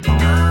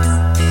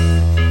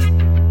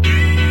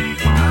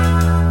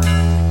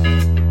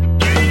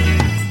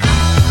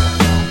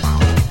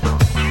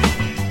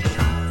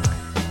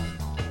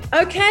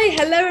Okay,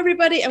 hello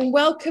everybody and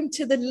welcome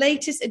to the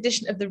latest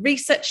edition of the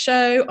Reset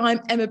Show.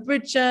 I'm Emma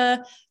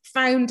Bridger,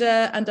 founder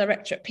and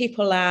director at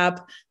People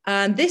Lab,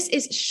 and this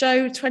is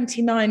show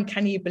 29,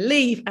 can you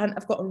believe? And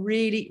I've got a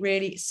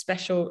really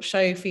special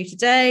show for you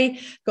today.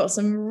 Got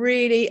some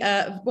really,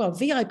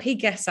 VIP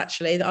guests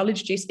actually that I'll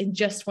introduce in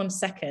just one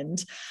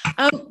second.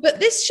 But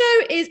this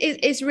show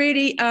is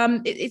really,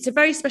 it's a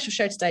very special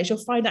show today, as you'll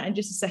find out in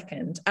just a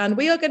second. And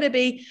we are going to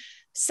be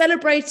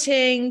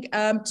celebrating,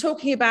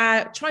 talking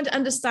about, trying to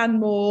understand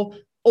more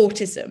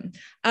autism.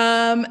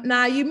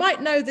 Now, you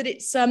might know that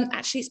it's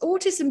actually it's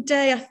Autism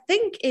Day, I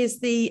think is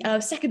the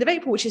 2nd of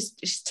April, which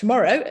is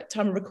tomorrow at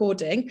time of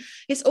recording.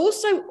 It's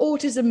also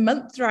Autism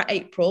Month throughout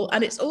April,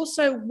 and it's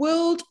also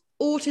World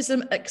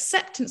Autism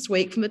Acceptance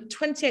Week from the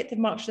 28th of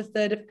March to the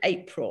 3rd of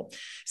April.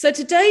 So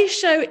today's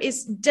show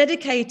is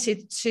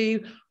dedicated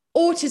to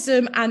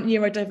autism and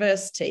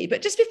neurodiversity.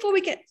 But just before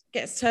we get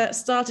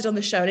started on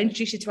the show and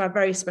introduce you to our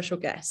very special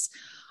guests,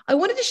 I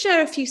wanted to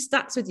share a few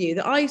stats with you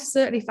that I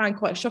certainly found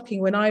quite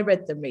shocking when I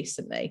read them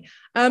recently.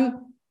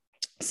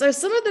 So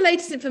some of the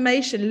latest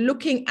information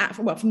looking at,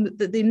 from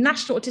the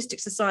National Autistic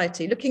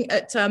Society, looking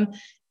at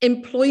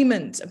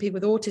employment of people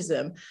with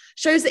autism,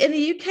 shows that in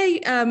the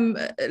UK,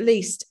 at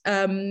least,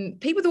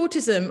 people with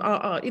autism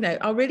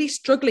are really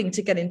struggling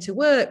to get into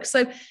work.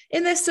 So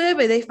in their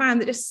survey, they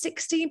found that just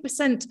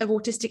 16% of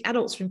autistic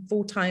adults are in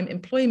full-time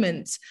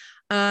employment.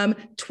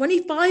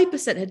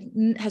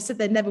 25% has said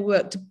they'd never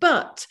worked,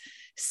 but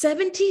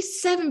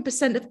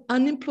 77% of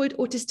unemployed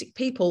autistic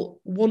people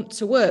want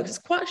to work. It's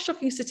quite a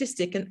shocking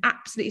statistic and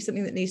absolutely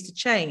something that needs to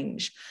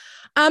change.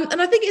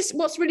 And I think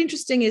what's really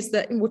interesting is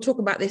that, and we'll talk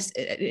about this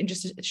in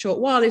just a short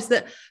while, is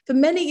that for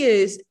many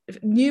years,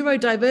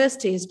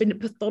 neurodiversity has been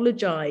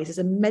pathologized as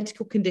a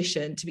medical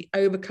condition to be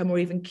overcome or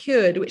even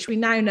cured, which we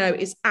now know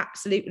is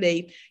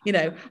absolutely,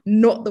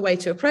 not the way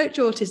to approach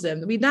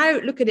autism. We now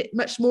look at it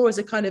much more as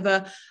a kind of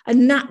a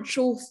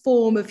natural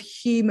form of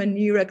human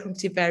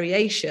neurocognitive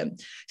variation.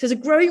 So there's a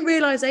growing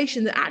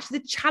realization that actually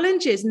the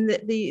challenges and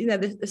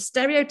the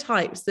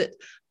stereotypes that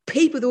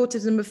people with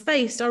autism have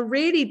faced are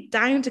really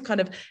down to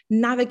kind of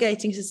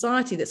navigating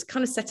society that's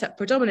kind of set up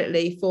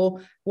predominantly for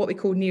what we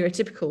call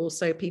neurotypical,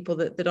 so people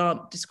that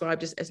aren't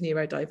described as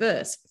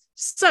neurodiverse.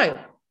 So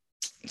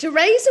to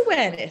raise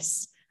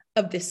awareness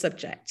of this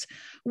subject,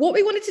 what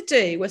we wanted to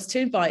do was to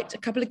invite a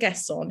couple of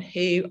guests on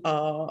who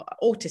are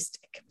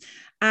autistic.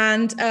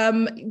 And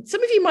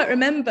some of you might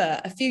remember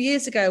a few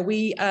years ago,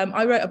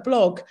 I wrote a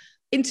blog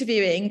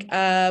interviewing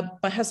my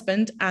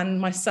husband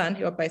and my son,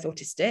 who are both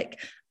autistic.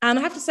 And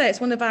I have to say,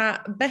 it's one of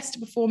our best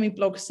performing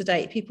blogs to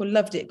date. People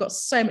loved it, got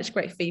so much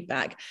great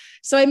feedback.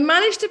 So I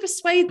managed to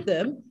persuade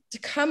them to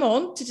come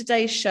on to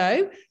today's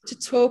show to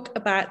talk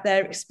about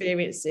their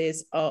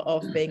experiences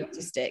of being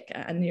autistic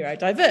and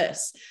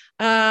neurodiverse.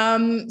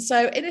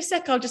 So in a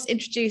sec, I'll just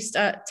introduce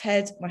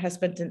Ted, my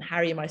husband, and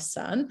Harry, my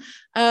son.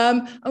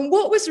 And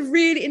what was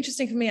really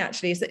interesting for me,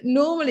 actually, is that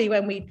normally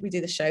when we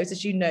do the shows,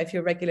 as you know, if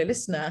you're a regular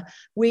listener,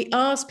 we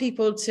ask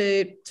people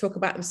to talk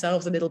about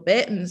themselves a little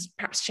bit and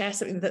perhaps share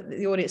something that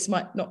the audience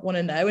might not want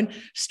to know. And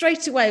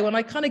straight away, when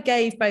I kind of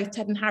gave both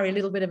Ted and Harry a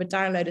little bit of a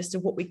download as to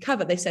what we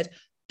cover, they said,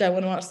 don't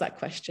want to answer that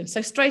question.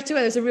 So straight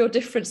away, there's a real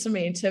difference for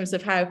me in terms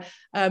of how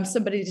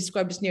somebody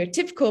described as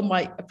neurotypical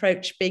might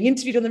approach being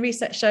interviewed on the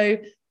Reset Show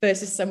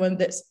versus someone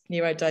that's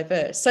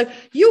neurodiverse. So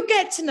you'll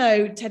get to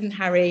know Ted and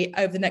Harry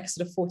over the next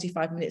sort of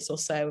 45 minutes or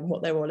so and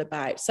what they're all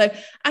about. So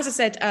as I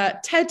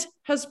said, Ted,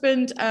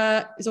 husband,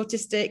 is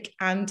autistic,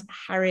 and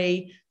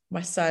Harry,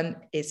 my son,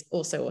 is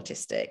also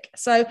autistic.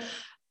 So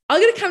I'm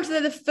going to come to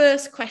the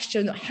first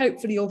question that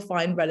hopefully you'll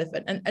find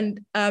relevant. And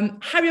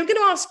Harry, I'm going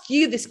to ask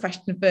you this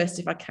question first,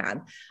 if I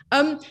can.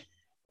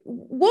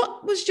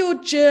 What was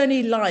your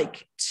journey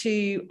like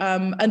to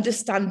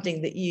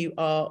understanding that you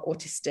are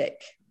autistic?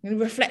 I'm going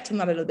to reflect on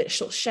that a little bit,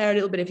 share a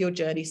little bit of your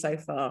journey so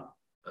far.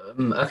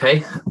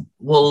 Okay.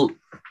 Well,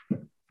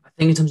 I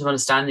think in terms of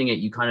understanding it,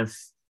 you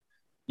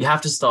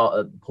have to start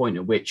at the point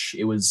at which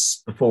it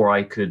was before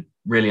I could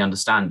really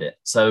understand it.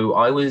 So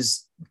I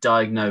was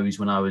diagnosed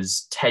when I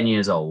was 10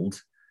 years old.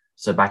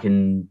 So back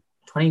in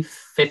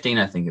 2015,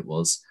 I think it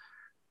was.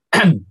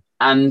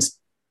 And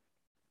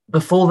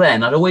before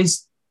then, I'd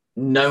always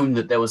known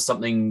that there was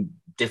something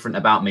different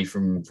about me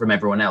from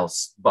everyone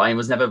else, but I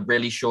was never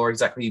really sure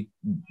exactly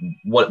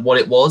what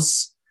it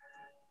was.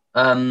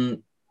 But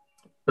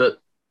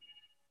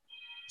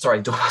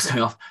sorry, doorbell's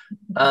going off.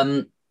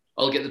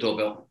 I'll get the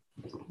doorbell.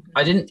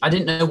 I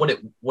didn't know what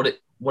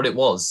it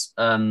was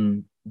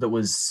that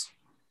was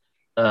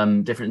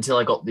different until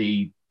I got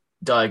the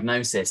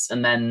diagnosis,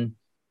 and then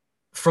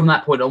from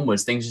that point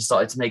onwards, things just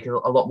started to make a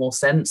lot more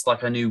sense.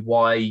 Like I knew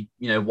why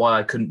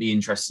I couldn't be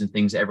interested in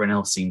things that everyone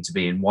else seemed to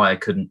be, and why I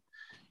couldn't,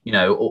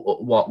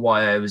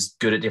 why I was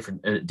good at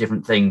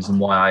different things, and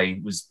why I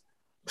was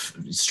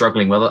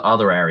struggling with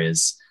other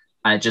areas.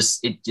 And it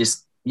just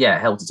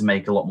helped it to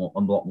make a lot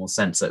more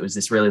sense. So it was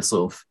this really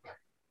sort of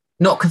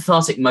not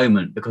cathartic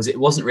moment, because it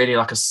wasn't really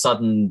like a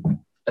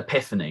sudden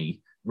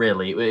epiphany.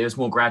 Really, it was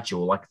more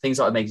gradual. Like things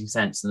started making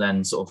sense, and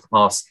then sort of the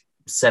past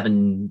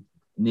 7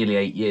 nearly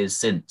 8 years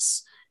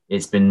since,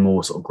 it's been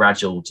more sort of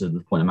gradual to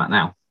the point I'm at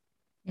now.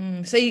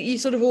 So you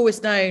sort of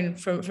always known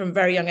from a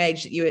very young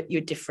age that you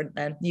were different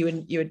then. You were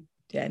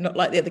not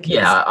like the other kids.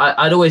 Yeah,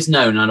 I'd always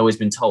known, and I'd always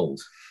been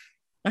told.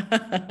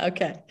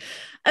 Okay.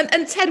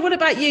 And Ted, what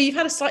about you? You've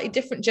had a slightly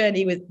different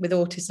journey with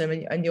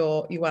autism and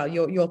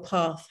your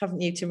path, haven't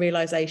you, to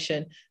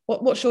realization?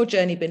 What's your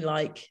journey been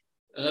like?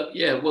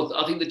 Well,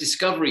 I think the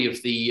discovery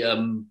of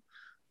that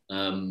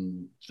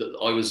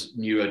I was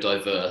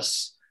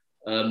neurodiverse,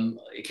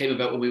 it came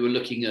about when we were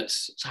looking at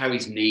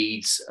Harry's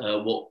needs.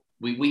 What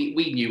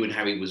we knew when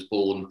Harry was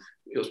born,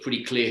 it was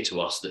pretty clear to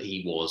us that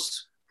he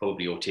was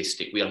probably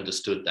autistic. We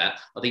understood that.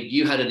 I think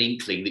you had an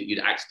inkling that you'd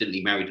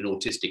accidentally married an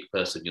autistic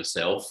person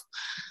yourself.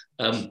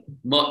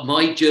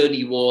 My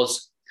journey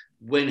was,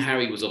 when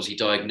Harry was obviously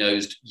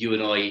diagnosed, you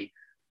and I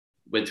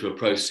went through a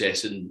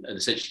process, and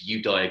essentially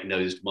you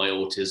diagnosed my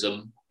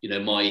autism.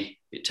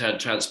 It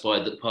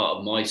transpired that part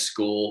of my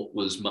score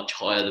was much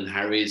higher than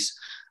Harry's.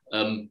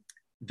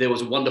 There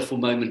was a wonderful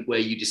moment where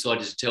you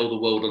decided to tell the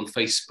world on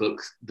Facebook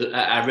that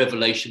our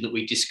revelation that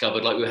we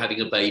discovered, like we were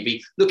having a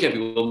baby. Look,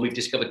 everyone, we've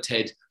discovered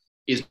Ted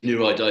is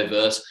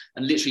neurodiverse.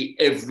 And literally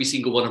every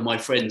single one of my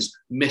friends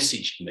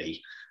messaged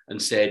me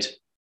and said,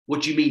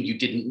 "What do you mean you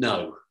didn't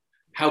know?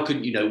 How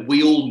couldn't you know?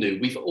 We all knew.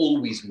 We've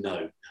always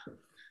known."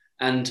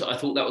 And I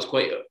thought that was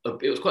quite a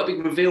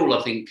big reveal,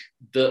 I think,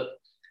 that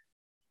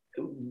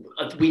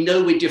we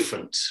know we're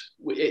different.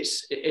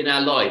 It's in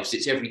our lives.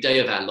 It's every day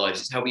of our lives.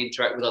 It's how we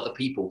interact with other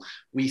people.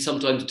 We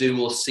sometimes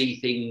do or see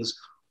things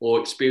or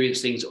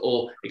experience things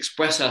or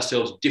express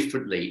ourselves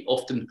differently,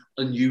 often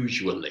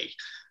unusually.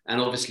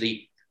 And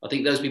obviously, I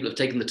think those people have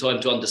taken the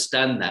time to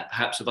understand that,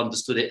 perhaps have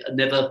understood it and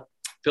never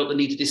felt the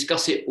need to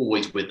discuss it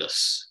always with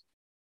us.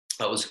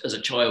 As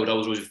a child, I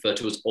was always referred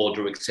to as odd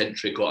or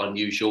eccentric or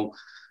unusual.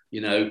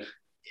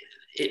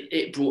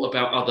 It brought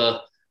about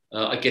other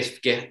I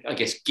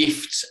guess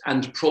gifts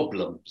and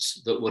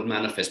problems that would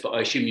manifest. But I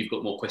assume you've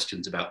got more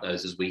questions about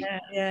those as we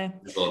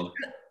move on.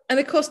 And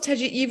of course, Ted,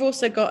 you've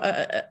also got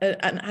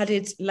an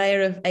added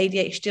layer of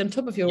ADHD on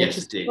top of your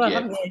autism as well,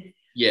 haven't you?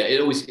 Yeah,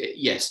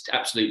 yes,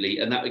 absolutely.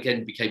 And that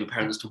again became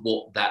apparent as to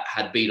what that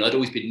had been. I'd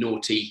always been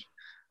naughty.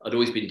 I'd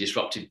always been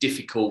disruptive,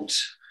 difficult,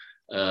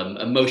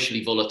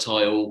 emotionally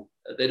volatile.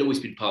 They'd always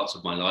been parts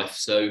of my life.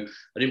 So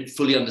I didn't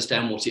fully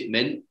understand what it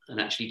meant.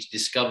 And actually to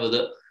discover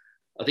that,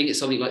 I think it's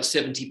something like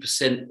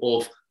 70%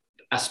 of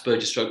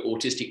Asperger's stroke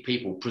autistic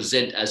people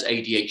present as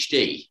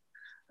ADHD.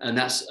 And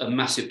that's a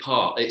massive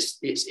part. It's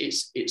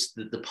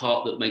the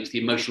part that makes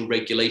the emotional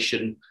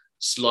regulation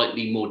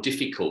slightly more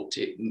difficult.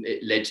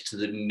 It led to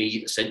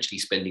me essentially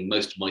spending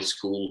most of my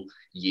school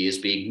years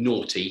being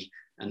naughty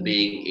and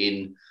being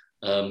in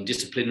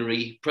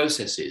disciplinary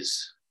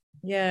processes.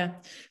 Yeah.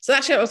 So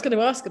actually, I was going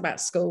to ask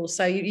about school.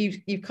 So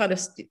you've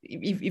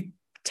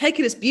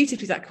taken us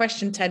beautifully that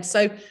question, Ted.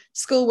 So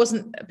school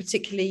wasn't a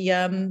particularly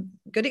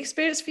good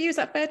experience for you. Is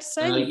that fair to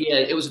say? Yeah,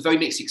 it was a very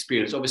mixed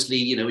experience.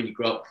 Obviously, when you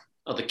grow up,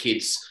 other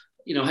kids,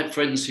 I had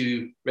friends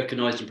who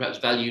recognised and perhaps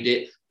valued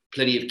it.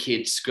 Plenty of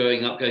kids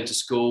growing up, going to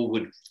school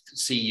would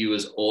see you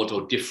as odd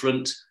or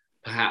different,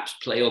 perhaps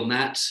play on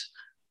that.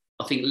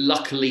 I think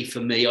luckily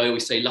for me, I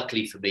always say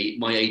luckily for me,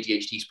 my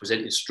ADHD is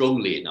presented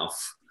strongly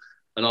enough.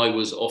 And I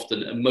was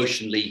often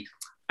emotionally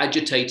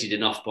agitated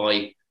enough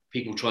by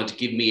people trying to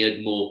give me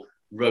a more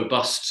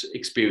robust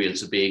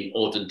experience of being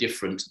odd and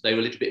different. They were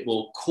a little bit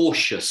more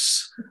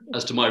cautious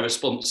as to my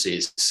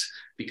responses,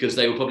 because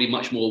they were probably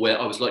much more aware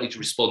I was likely to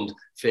respond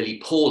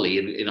fairly poorly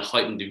in a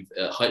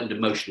heightened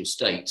emotional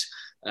state.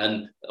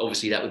 And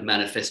obviously that would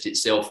manifest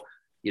itself,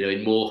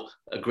 in more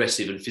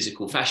aggressive and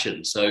physical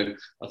fashion. So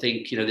I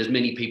think, there's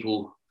many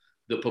people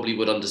that probably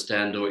would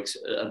understand or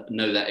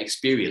know that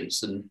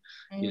experience. And,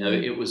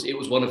 it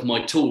was one of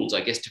my tools,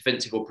 I guess,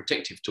 defensive or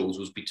protective tools,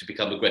 was to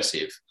become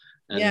aggressive.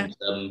 And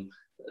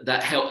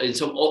that helped. And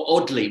so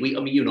oddly,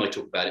 you and I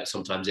talk about it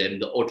sometimes, Em,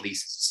 that oddly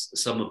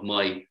some of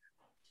my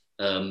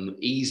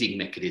easing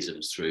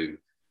mechanisms through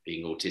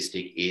being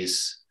autistic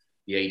is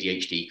the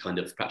ADHD kind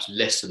of perhaps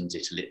lessens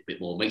it a little bit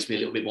more, makes me a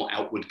little bit more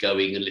outward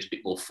going and a little bit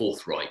more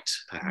forthright,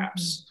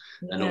 perhaps.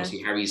 Yeah. And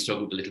obviously Harry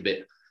struggled a little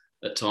bit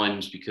at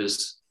times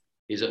because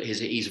he's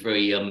a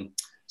very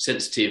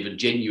sensitive and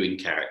genuine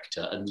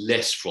character and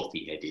less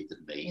frothy headed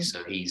than me. Mm.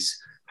 So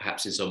he's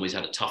perhaps in some ways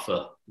had a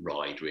tougher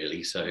ride,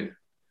 really. So,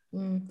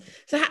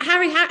 So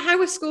Harry, how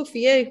was school for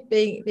you,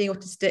 being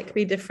autistic,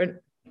 being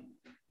different?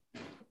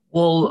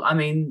 Well,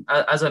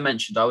 as I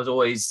mentioned, there was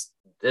always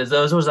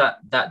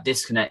that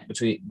disconnect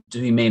between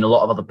me and a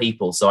lot of other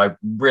people. So I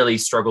really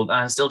struggled, and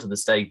I still to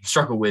this day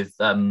struggle with,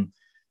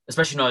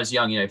 especially when I was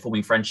young,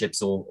 forming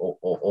friendships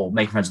or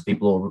making friends with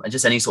people, or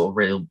just any sort of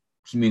real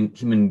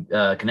human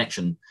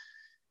connection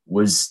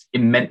was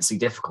immensely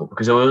difficult,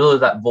 because there was all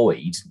of that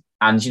void.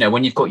 And,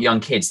 when you've got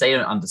young kids, they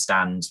don't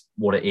understand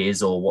what it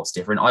is or what's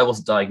different. I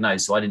wasn't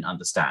diagnosed, so I didn't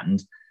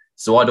understand.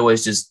 So I'd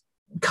always just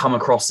come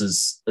across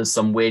as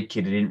some weird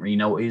kid who didn't really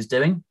know what he was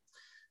doing.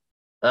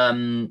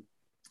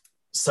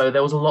 So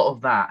there was a lot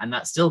of that, and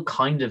that still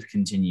kind of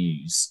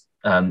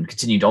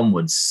continued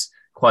onwards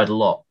quite a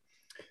lot.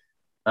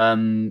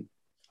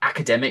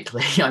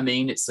 Academically, I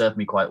mean, it served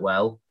me quite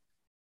well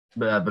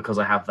because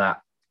I have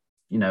that,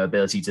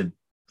 ability to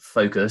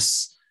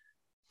focus.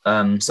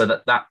 So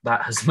that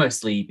has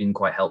mostly been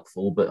quite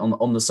helpful. But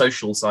on the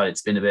social side,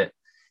 it's been a bit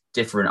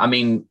different. I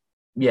mean,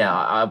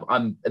 yeah,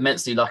 I'm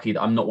immensely lucky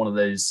that I'm not one of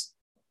those,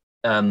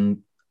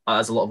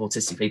 as a lot of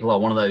autistic people are,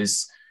 one of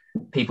those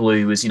people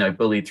who was,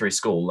 bullied through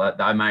school. That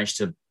I managed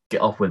to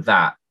get off with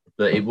that.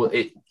 But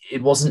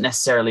it wasn't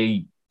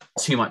necessarily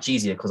too much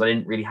easier because I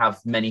didn't really have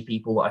many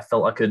people that I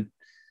felt I could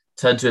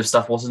turn to if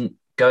stuff wasn't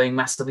going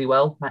massively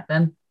well back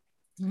then.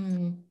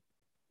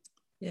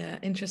 Yeah,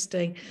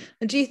 interesting.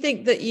 And do you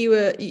think that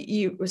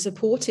you were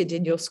supported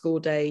in your school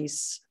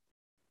days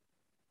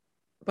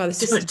by the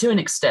system? To an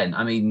extent.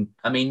 I mean,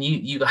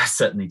 you guys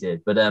certainly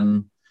did, but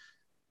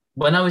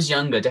when I was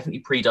younger,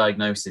 definitely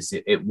pre-diagnosis,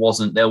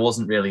 there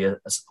wasn't really a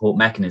support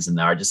mechanism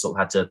there. I just sort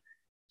of had to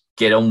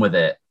get on with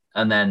it,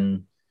 and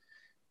then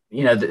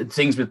the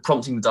things with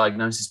prompting the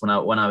diagnosis when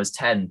I was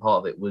 10, part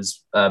of it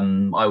was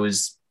I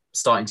was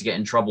starting to get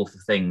in trouble for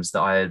things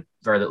that I had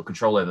very little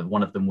control over.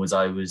 One of them was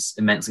I was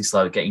immensely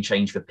slow at getting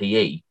changed for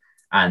PE,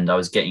 and I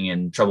was getting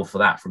in trouble for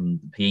that from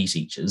the PE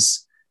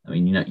teachers. I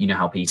mean, you know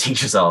how PE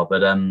teachers are,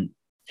 but and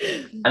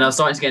I was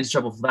starting to get into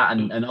trouble for that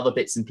and other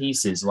bits and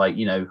pieces like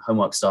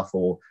homework stuff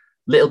or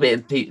little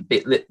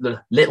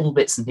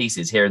bits and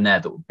pieces here and there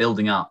that were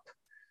building up,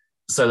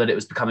 so that it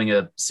was becoming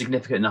a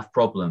significant enough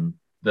problem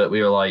that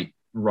we were like,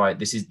 right,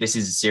 this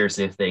is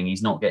seriously a thing. I'm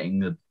not getting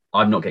the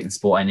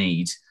support I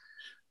need.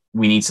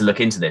 We need to look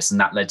into this.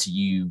 And that led to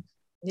you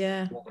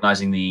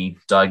organizing the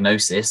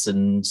diagnosis.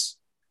 And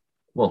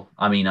well,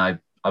 I mean, I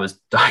was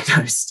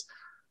diagnosed,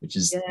 which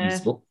is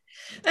useful.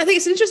 I think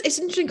it's an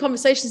interesting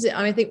conversation, isn't it? I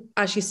mean, I think,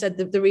 as you said,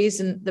 the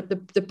reason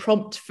the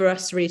prompt for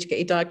us really to get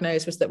you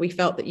diagnosed was that we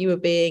felt that you were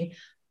being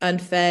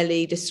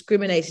unfairly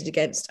discriminated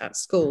against at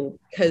school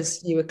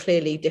because you were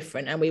clearly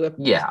different, and we were.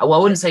 Yeah, well, I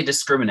wouldn't say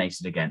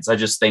discriminated against. I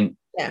just think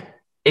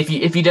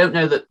if you don't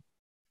know that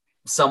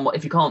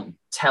if you can't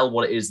tell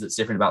what it is that's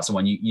different about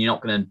someone, you're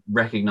not going to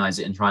recognize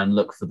it and try and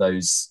look for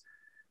those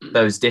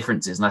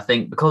differences. And I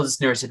think because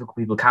neurotypical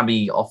people can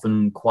be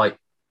often quite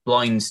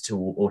blind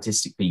to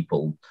autistic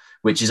people,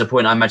 which is a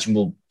point I imagine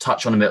we'll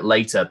touch on a bit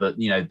later, but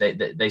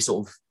they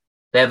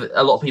have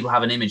a lot of people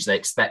have an image they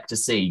expect to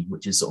see,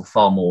 which is sort of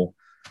far more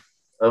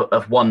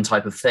of one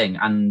type of thing,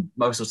 and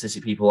most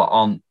autistic people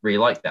aren't really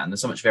like that, and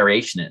there's so much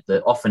variation in it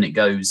that often it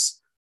goes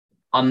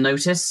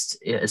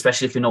unnoticed,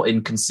 especially if you're not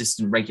in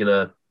consistent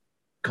regular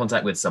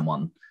contact with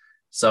someone.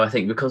 So I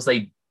think because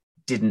they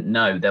didn't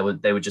know,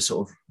 they were just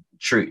sort of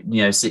true,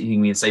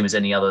 seeing me the same as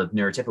any other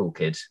neurotypical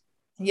kid.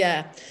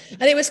 Yeah,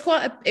 and it was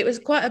quite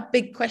a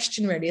big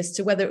question really as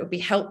to whether it would be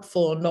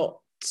helpful or not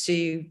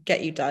to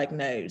get you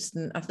diagnosed.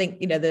 And I think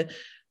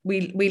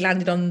we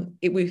landed on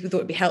it. We thought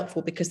it'd be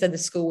helpful because then the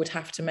school would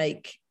have to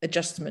make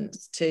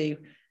adjustments to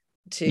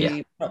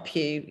help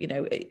you,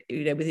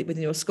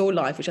 within your school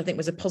life, which I think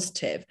was a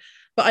positive.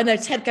 But I know,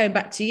 Ted, going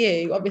back to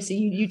you, obviously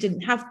you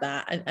didn't have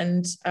that,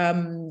 and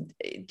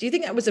do you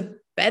think that was a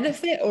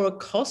benefit or a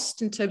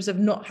cost in terms of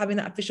not having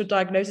that official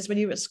diagnosis when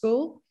you were at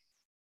school?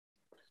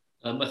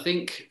 I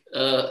think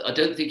I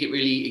don't think it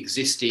really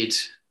existed.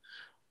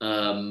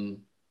 People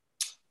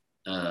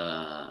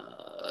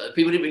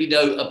didn't really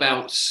know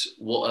about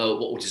what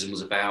autism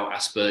was about,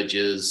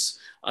 Asperger's.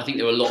 I think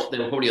there were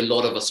probably a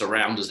lot of us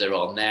around as there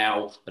are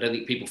now. I don't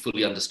think people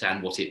fully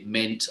understand what it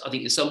meant. I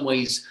think in some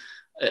ways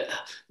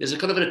there's a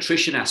kind of an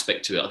attrition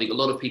aspect to it. I think a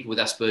lot of people with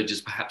Asperger's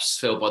perhaps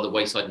fell by the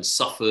wayside and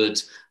suffered,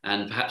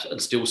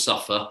 and still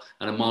suffer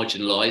and are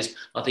marginalised.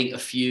 I think a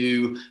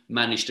few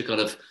managed to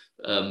kind of,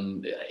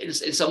 in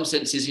some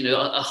senses,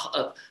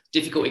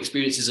 difficult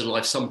experiences of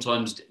life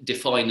sometimes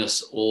define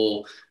us,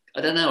 or I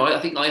don't know. I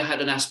think I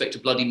had an aspect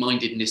of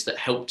bloody-mindedness that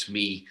helped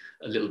me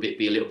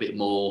be a little bit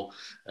more,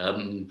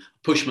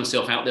 push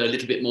myself out there a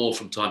little bit more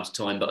from time to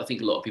time. But I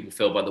think a lot of people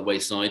fell by the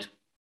wayside.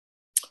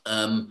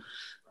 I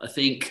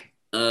think,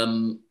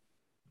 I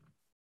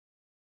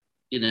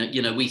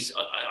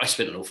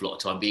spent an awful lot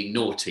of time being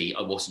naughty.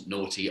 I wasn't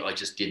naughty. I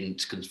just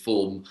didn't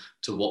conform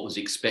to what was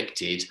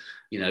expected.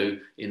 In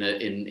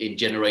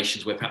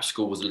generations where perhaps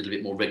school was a little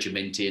bit more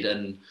regimented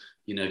and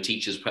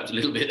teachers perhaps a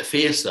little bit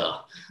fiercer,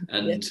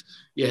 and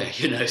we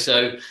used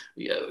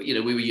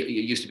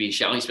to be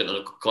shy. I spent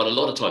quite a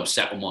lot of time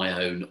sat on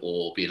my own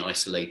or being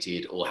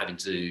isolated or having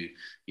to,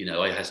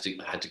 I had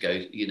to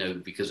go,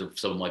 because of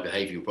some of my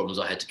behavioural problems,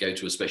 I had to go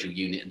to a special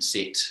unit and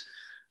sit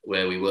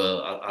where we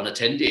were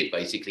unattended,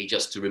 basically,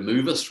 just to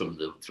remove us from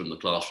the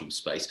classroom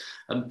space.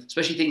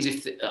 Especially things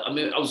I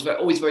was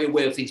always very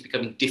aware of things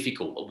becoming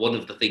difficult. One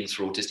of the things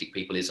for autistic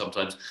people is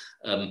sometimes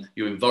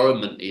your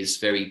environment is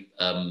very,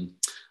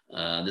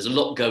 there's a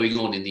lot going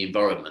on in the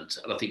environment.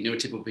 And I think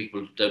neurotypical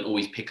people don't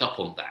always pick up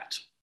on that.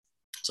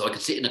 So I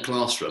could sit in a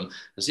classroom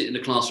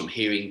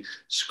hearing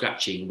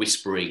scratching,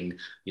 whispering,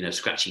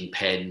 scratching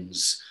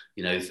pens,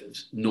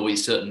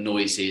 certain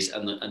noises,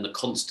 and the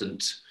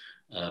constant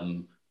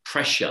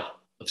pressure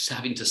of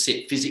having to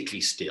sit physically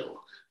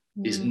still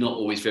is not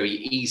always very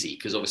easy,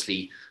 because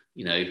obviously,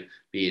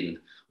 being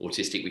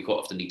autistic, we quite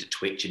often need to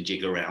twitch and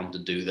jig around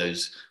and do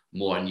those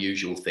more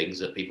unusual things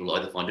that people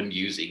either find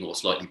amusing or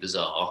slightly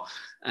bizarre.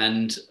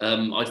 And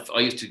I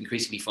used to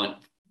increasingly find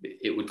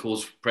it would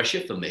cause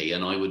pressure for me,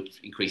 and I would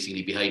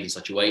increasingly behave in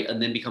such a way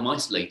and then become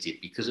isolated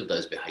because of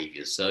those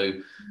behaviours. So,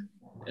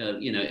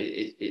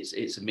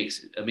 it's a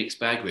mixed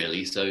bag,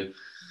 really. So,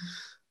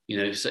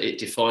 so it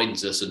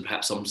defines us, and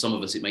perhaps some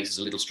of us it makes us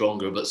a little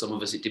stronger, but some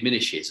of us it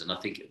diminishes. And I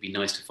think it'd be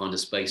nice to find a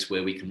space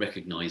where we can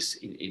recognise,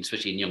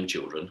 especially in young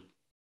children,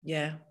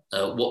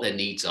 what their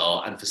needs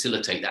are and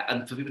facilitate that,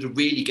 and for people to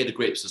really get a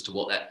grip as to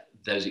what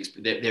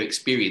they're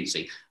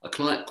experiencing. A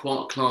quiet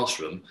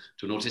classroom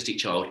to an autistic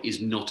child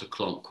is not a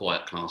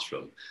quiet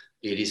classroom.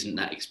 It isn't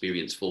that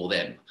experience for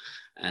them.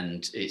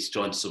 And it's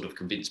trying to sort of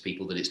convince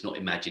people that it's not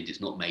imagined,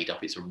 it's not made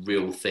up, it's a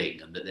real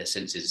thing, and that their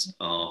senses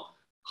are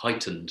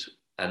heightened.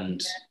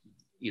 And,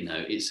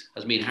 it's,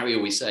 as me and Harry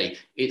always say,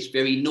 it's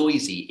very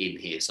noisy in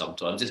here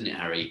sometimes, isn't it,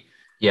 Harry?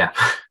 Yeah.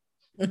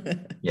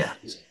 Yeah.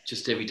 It's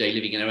just every day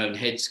living in our own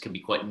heads can be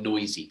quite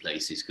noisy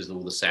places because of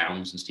all the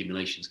sounds and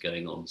stimulations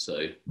going on.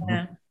 So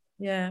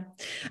yeah.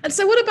 And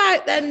so what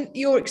about then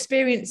your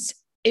experience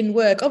in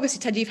work? Obviously,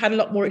 Ted, you've had a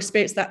lot more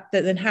experience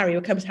than Harry.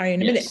 We'll come to Harry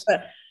in a minute,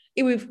 but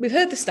we've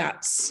heard the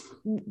stats.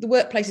 The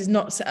workplace is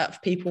not set up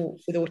for people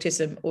with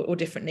autism or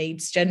different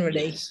needs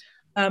generally. Yes.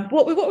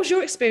 What was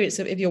your experience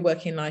of your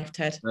working life,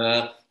 Ted?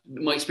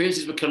 My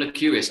experiences were kind of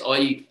curious.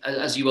 I,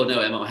 as you well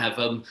know, Emma, I have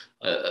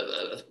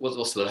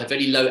what's the word? I have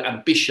very low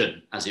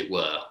ambition, as it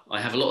were.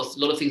 I have a lot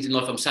of things in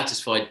life I'm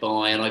satisfied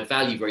by, and I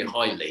value very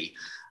highly.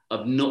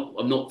 I'm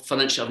not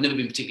financially. I've never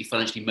been particularly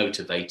financially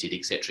motivated,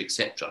 etc.,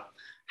 etc.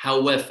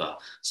 However,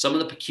 some of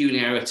the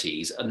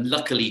peculiarities, and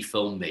luckily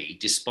for me,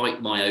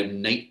 despite my own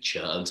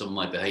nature and some of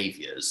my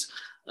behaviours,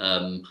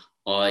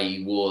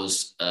 I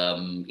was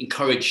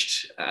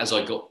encouraged as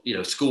I got,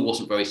 school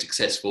wasn't very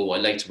successful. I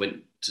later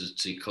went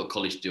to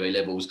college to do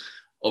A-levels,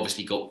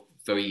 obviously got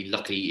very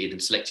lucky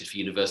and selected for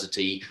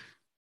university.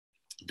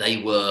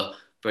 They were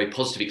very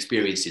positive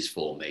experiences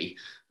for me.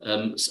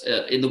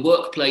 In the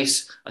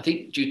workplace, I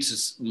think due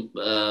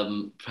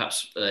to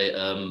perhaps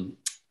my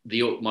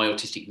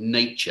autistic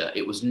nature,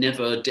 it was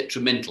never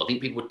detrimental. I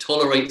think people would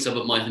tolerate some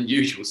of my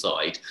unusual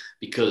side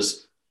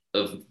because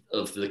of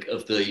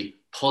the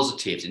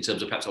positives in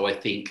terms of perhaps how I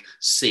think,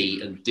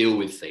 see and deal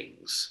with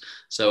things.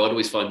 So I'd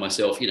always find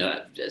myself,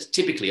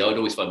 typically I would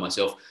always find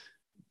myself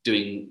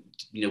doing,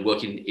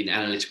 working in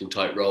analytical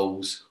type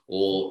roles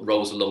or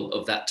roles along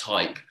of that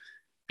type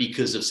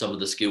because of some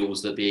of the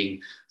skills that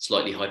being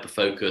slightly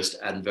hyper-focused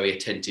and very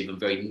attentive and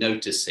very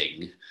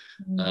noticing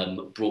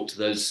brought to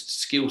those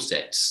skill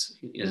sets,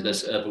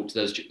 brought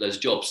to those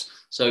jobs.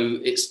 So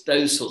it's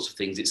those sorts of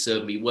things that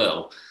served me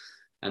well.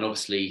 And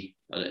obviously,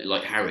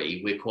 like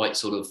Harry, we're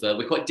quite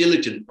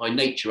diligent by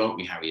nature, aren't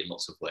we, Harry, in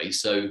lots of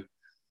ways? So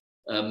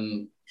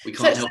we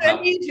can't help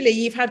out. Usually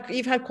you've had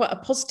quite a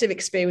positive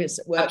experience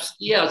at work.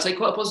 Yeah, I'd say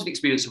quite a positive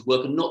experience of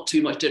work and not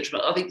too much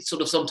detriment. I think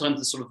sort of sometimes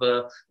the sort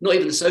of not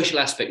even the social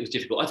aspect was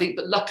difficult. I think,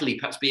 but luckily,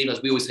 perhaps being,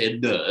 as we always say, a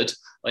nerd,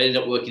 I ended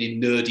up working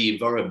in nerdy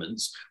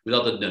environments with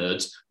other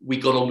nerds. We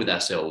got on with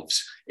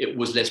ourselves. It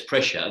was less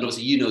pressure. And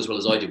obviously, as well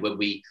as I did, when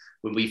we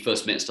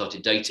first met and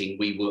started dating,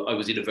 I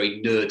was in a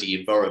very nerdy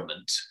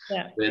environment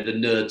where the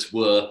nerds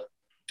were,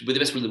 with the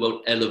best will in the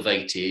world,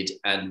 elevated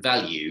and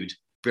valued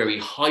very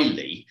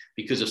highly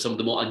because of some of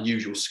the more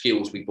unusual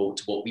skills we brought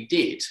to what we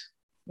did.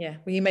 Yeah,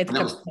 well, you made the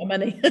company more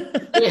money.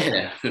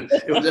 Yeah,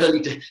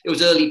 it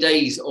was early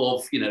days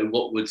of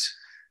what would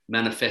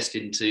manifest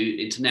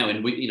into now,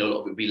 and we a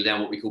lot of it would be now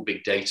what we call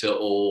big data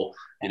or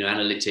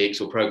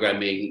analytics or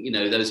programming.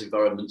 Those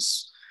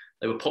environments,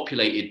 they were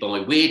populated by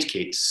weird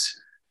kids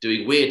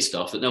doing weird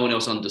stuff that no one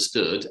else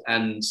understood,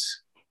 and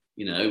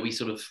we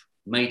sort of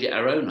made it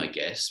our own, I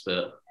guess.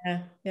 But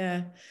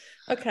yeah.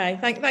 Okay,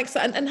 thanks.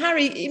 And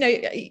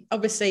Harry,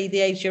 obviously the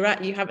age you're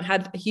at, you haven't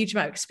had a huge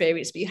amount of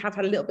experience, but you have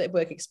had a little bit of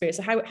work experience.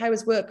 So how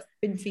has work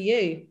been for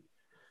you?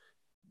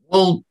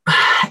 Well,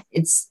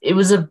 it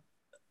was a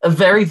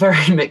very,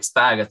 very mixed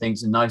bag, I think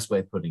is a nice way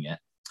of putting it.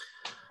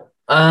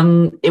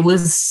 It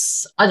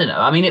was, I don't know.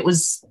 I mean, it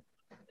was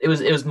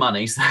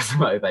money, so that's the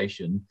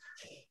motivation.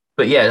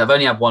 But yeah, I've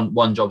only had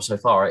one job so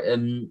far.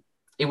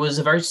 It was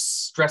a very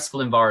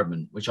stressful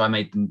environment, which I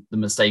made the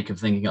mistake of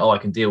thinking, I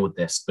can deal with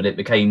this. But it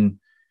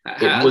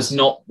was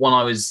not one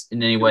I was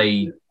in any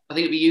way. I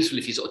think it'd be useful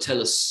if you sort of tell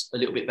us a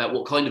little bit about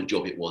what kind of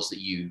job it was that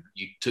you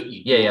took.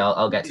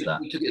 I'll get to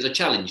that. You took it as a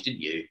challenge,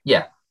 didn't you?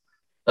 Yeah.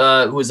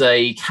 It was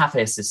a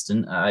cafe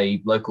assistant at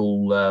a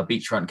local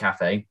beachfront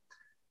cafe.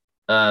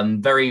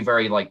 Very,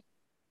 very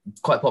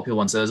quite popular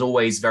one. So there's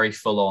always very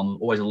full on,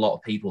 always a lot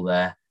of people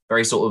there.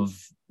 Very sort of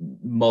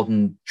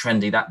modern,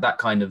 trendy, that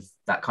kind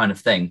of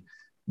thing.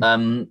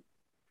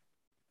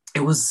 It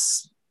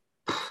was.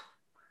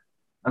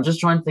 I'm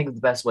just trying to think of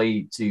the best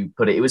way to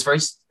put it. It was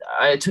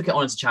I took it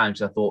on as a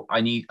challenge. I thought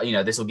I need,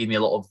 this will give me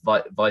a lot of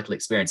vital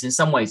experience. In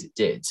some ways, it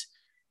did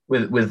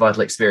with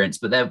vital experience,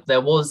 but there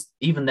was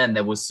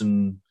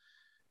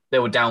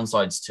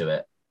downsides to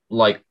it.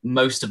 Like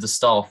most of the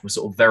staff were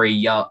sort of very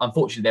young.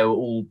 Unfortunately, they were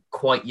all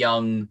quite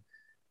young,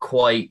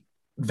 quite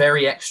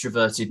very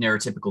extroverted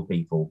neurotypical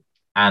people,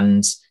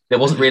 and there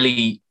wasn't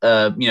really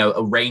a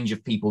range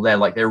of people there.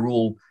 Like, they were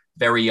all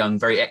very young,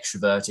 very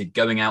extroverted,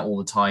 going out all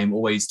the time,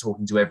 always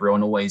talking to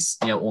everyone, always,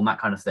 all that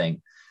kind of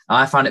thing. And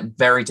I found it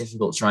very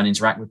difficult to try and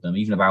interact with them,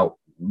 even about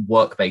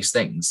work-based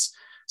things.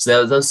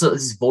 So there was sort of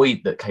this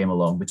void that came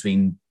along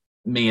between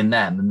me and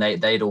them, and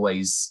they'd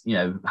always,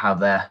 have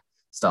their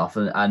stuff,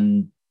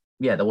 and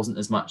yeah, there wasn't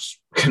as much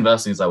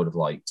conversing as I would have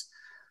liked.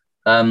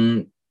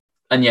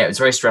 And yeah, it was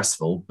very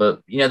stressful,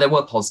 but there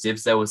were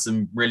positives. There were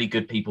some really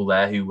good people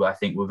there who I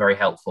think were very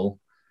helpful.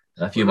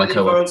 A few of my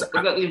co-workers.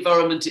 What about the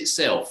environment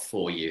itself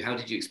for you? How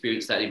did you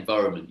experience that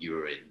environment you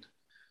were in?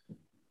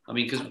 I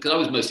mean, because I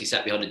was mostly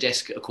sat behind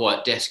a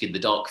quiet desk in the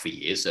dark for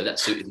years, so that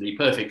suited me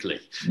perfectly.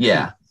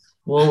 Yeah.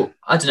 Well,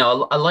 I don't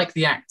know. I like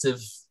the act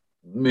of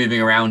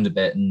moving around a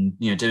bit and,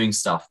 doing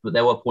stuff, but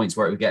there were points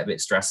where it would get a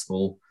bit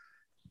stressful,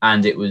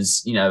 and it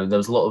was, there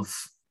was a lot of,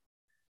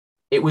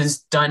 it was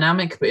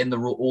dynamic, but in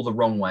all the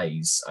wrong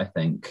ways, I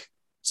think.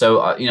 So,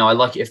 I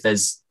like it if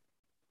there's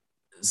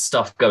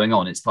stuff going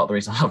on. It's part of the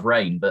reason I love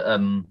rain. But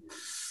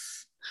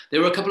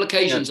there were a couple of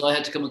occasions I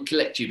had to come and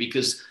collect you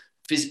because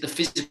the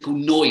physical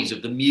noise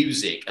of the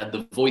music and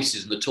the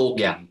voices and the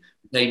talking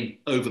became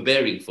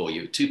overbearing for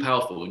you, too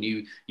powerful, and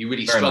you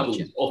really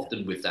struggled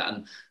often with that.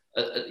 And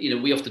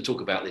we often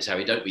talk about this,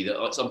 Harry, don't we?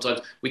 That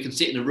sometimes we can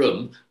sit in a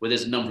room where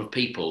there's a number of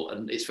people,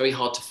 and it's very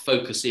hard to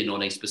focus in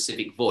on a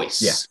specific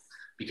voice. Yeah.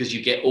 Because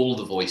you get all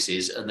the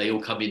voices and they all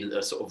come in at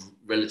a sort of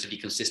relatively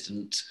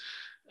consistent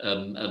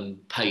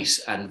pace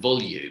and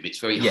volume. It's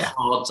very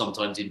hard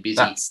sometimes in busy.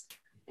 That's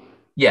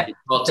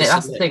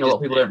the thing a lot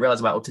of people don't realize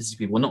about autistic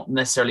people. We're not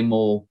necessarily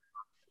more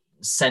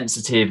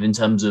sensitive in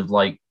terms of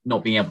like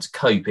not being able to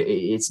cope.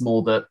 It's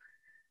more that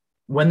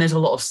when there's a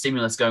lot of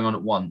stimulus going on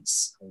at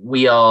once,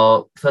 we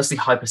are firstly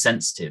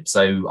hypersensitive.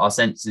 So our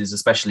senses,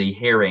 especially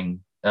hearing,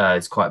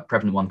 is quite a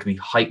prevalent one, can be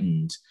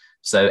heightened.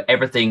 So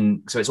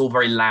it's all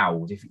very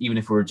loud. Even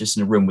if we were just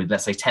in a room with,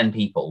 let's say, 10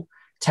 people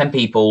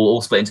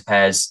all split into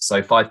pairs.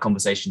 So 5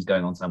 conversations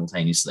going on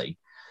simultaneously.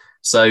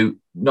 So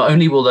not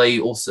only will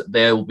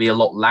they'll be a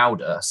lot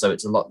louder. So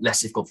it's a lot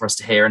less difficult for us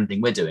to hear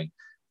anything we're doing,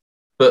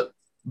 but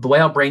the way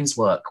our brains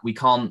work, we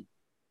can't,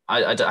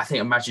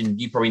 imagine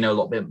you probably know a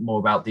lot bit more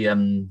about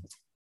the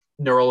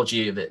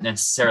neurology of it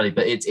necessarily,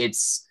 but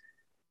it's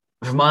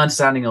from my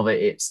understanding of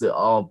it, it's that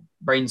our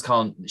brains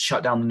can't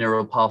shut down the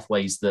neural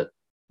pathways that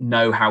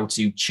know how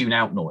to tune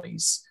out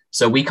noise.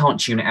 So we can't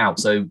tune it out.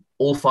 So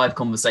all 5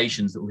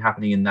 conversations that were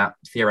happening in that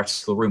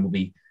theoretical room will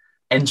be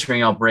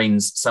entering our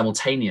brains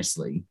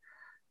simultaneously,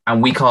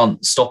 and we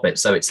can't stop it.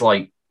 So it's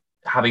like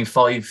having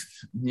 5,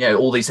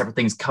 all these separate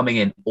things coming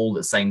in all at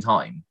the same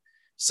time.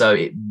 So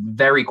it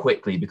very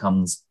quickly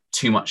becomes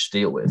too much to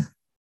deal with.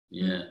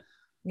 Yeah.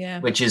 Yeah.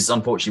 Which is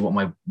unfortunately what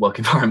my work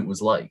environment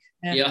was like.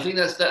 Yeah, I think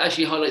that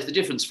actually highlights the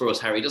difference for us,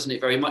 Harry, doesn't it?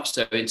 Very much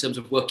so in terms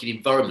of working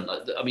environment.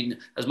 I mean,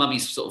 as Mummy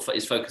sort of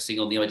is focusing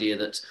on the idea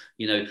that,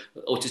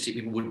 autistic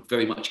people would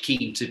very much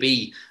keen to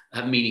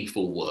have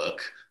meaningful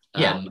work.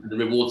 And the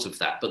rewards of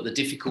that, but the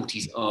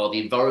difficulties are the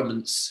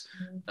environments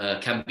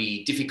can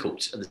be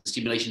difficult, and the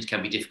stimulations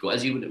can be difficult.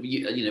 As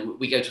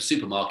we go to a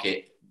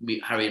supermarket.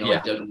 Harry and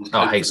I don't always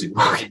I hate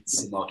supermarkets.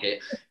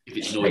 Supermarket if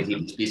it's noisy,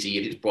 if it's busy,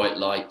 if it's bright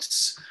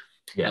lights.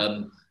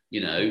 But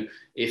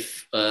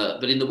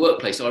in the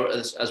workplace,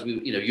 as we,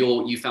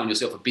 you found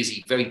yourself a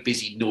very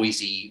busy,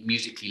 noisy,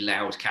 musically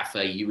loud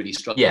cafe. You really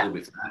struggled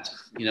with that.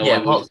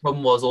 Part of the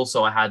problem was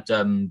also I had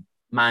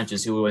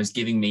managers who were always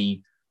giving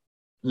me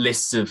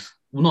lists of,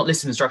 well, not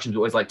lists of instructions, but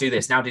always like, do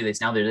this, now do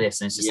this, now do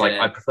this. And it's just like,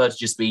 I prefer to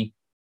just be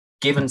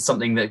given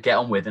something to get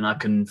on with, and I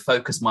can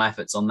focus my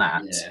efforts on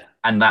that. Yeah.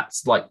 And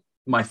that's like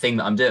my thing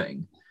that I'm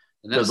doing.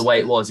 But the way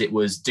it was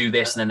do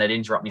this, and then they'd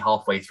interrupt me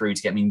halfway through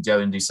to get me to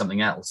go and do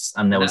something else.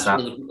 And there was that.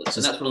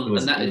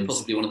 That is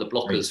possibly one of the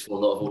blockers for a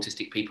lot of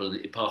autistic people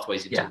in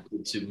pathways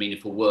into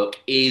meaningful work,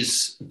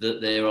 is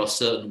that there are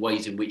certain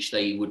ways in which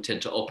they would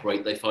tend to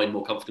operate they find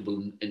more comfortable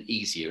and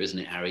easier, isn't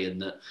it, Harry?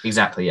 And that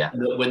exactly, yeah.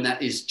 And that when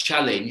that is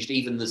challenged,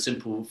 even the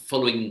simple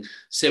following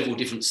several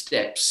different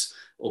steps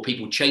or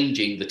people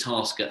changing the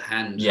task at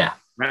hand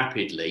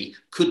rapidly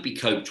could be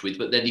coped with,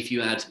 but then if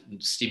you add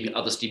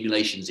other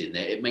stimulations in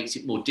there, it makes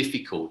it more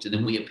difficult, and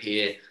then we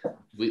appear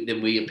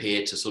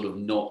to sort of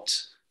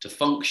not to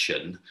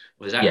function,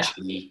 whereas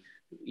actually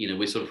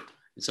we're sort of,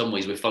 in some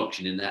ways, we're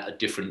functioning at a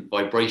different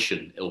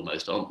vibration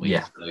almost, aren't we?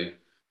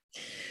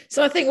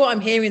 So I think what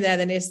I'm hearing there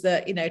then is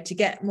that to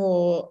get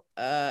more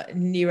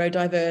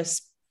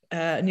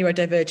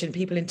neurodivergent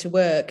people into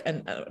work,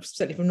 and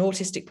certainly from an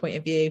autistic point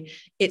of view,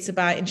 it's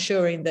about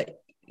ensuring that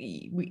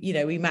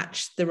we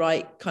match the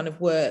right kind of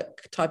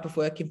type of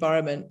work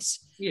environment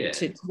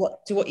to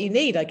what you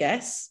need, I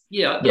guess.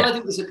 But I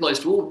think this applies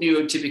to all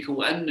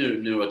neurotypical and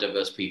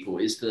neurodiverse people,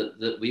 is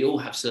that we all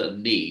have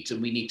certain needs, and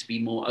we need to be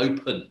more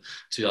open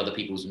to other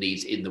people's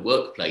needs in the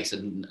workplace,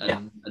 and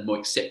more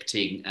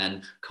accepting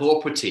and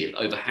cooperative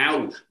over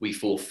how we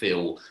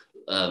fulfill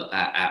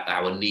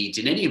our needs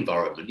in any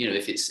environment. Even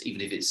if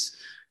it's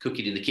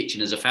cooking in the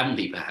kitchen as a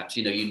family, perhaps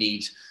you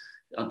need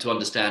to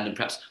understand, and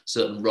perhaps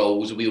certain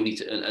roles, and we all need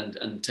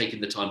to, and taking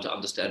the time to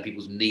understand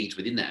people's needs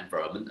within that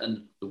environment,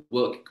 and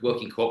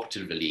working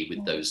cooperatively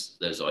with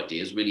those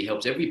ideas really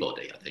helps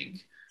everybody, I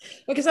think.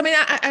 Because I mean,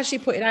 as you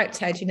pointed out,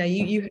 Ted, you know,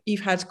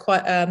 you've had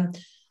quite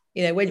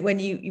you know, when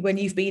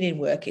you've been in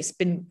work, it's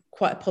been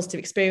quite a positive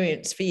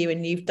experience for you,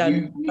 and you've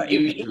done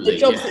the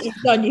jobs that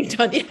you've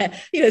done, yeah,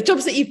 you know,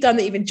 jobs that you've done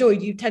that you've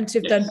enjoyed, you tend to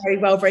have done very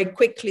well, very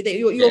quickly. That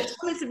your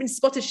talents have been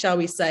spotted, shall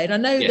we say? And I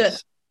know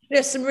that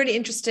there's some really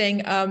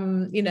interesting,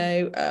 you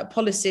know,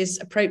 policies,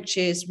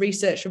 approaches,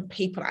 research from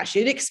people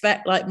actually you'd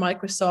expect, like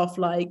Microsoft,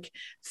 like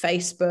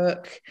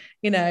Facebook,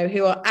 you know,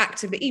 who are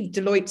actively, even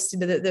Deloitte's, you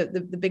know,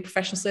 the big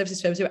professional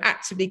services firms who are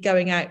actively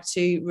going out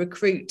to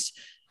recruit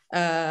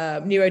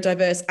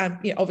neurodiverse, and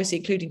you know, obviously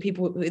including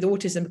people with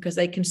autism, because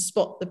they can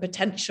spot the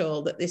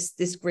potential that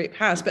this group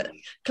has. But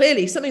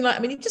clearly something like, I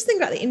mean, you just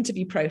think about the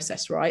interview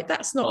process, right?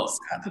 That's not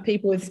for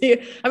people with, I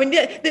mean,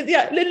 look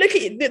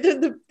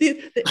at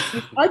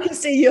I can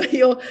see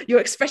your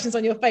expressions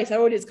on your face.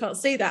 Our audience can't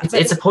see that.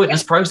 It's a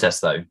pointless process,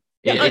 though.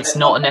 It's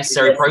not a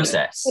necessary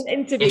process.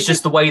 It's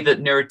just the way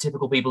that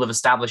neurotypical people have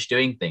established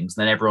doing things,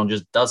 and then everyone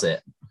just does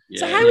it.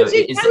 So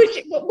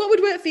what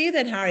would work for you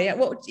then, Harriet?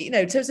 What, you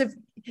know, in terms of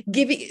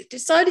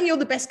deciding you're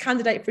the best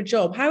candidate for a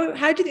job, how do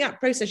you think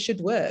that process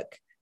should work?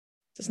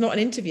 It's not an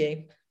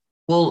interview.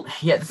 Well,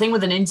 yeah, the thing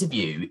with an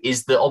interview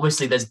is that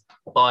obviously there's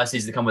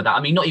biases that come with that. I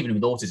mean, not even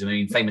with autism. I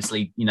mean,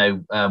 famously, you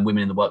know,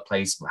 women in the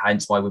workplace,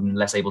 hence why women are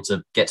less able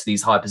to get to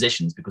these higher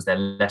positions, because they're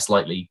less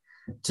likely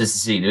to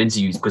succeed in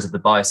interviews because of the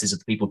biases of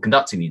the people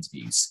conducting the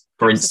interviews.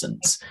 For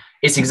instance,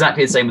 it's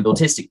exactly the same with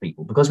autistic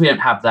people, because we don't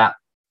have that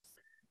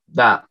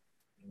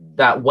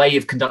way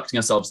of conducting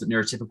ourselves that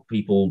neurotypical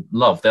people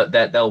love.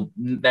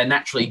 They're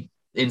naturally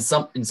in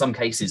some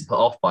cases put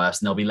off by us,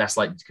 and they'll be less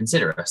likely to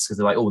consider us because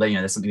they're like, oh, you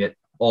know, there's something that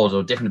odd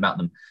or different about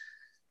them.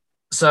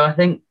 So I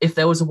think if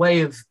there was a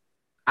way of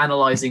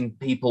analyzing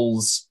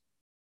people's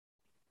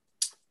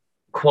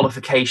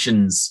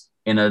qualifications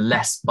in a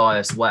less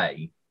biased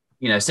way,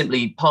 you know,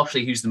 simply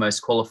partially who's the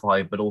most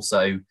qualified, but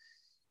also,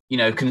 you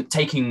know,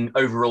 taking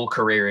overall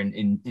career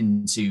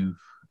into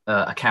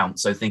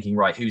account. So thinking,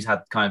 right, who's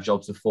had kind of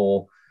jobs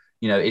before?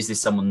 You know, is this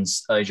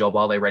someone's early job?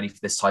 Are they ready for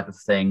this type of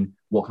thing?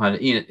 What kind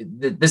of, you know,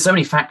 there's so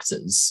many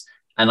factors.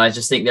 And I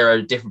just think there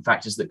are different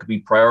factors that could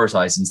be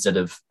prioritized instead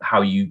of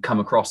how you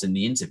come across in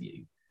the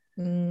interview.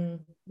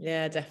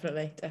 Yeah,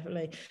 definitely.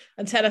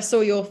 And Ted, I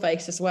saw your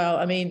face as well.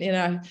 I mean, you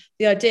know,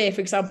 the idea, for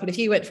example, if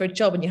you went for a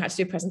job and you had to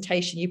do a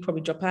presentation, you'd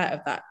probably drop out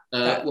of that.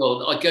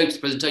 Well, I'd go to the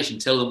presentation,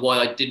 tell them why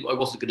I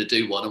wasn't going to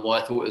do one and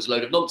why I thought it was a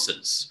load of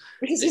nonsense.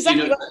 Which is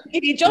exactly what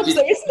give you jobs,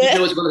 though, isn't it? You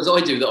know as well as I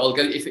do that I'll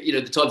go, if you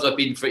know, the times I've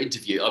been for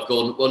interview, I've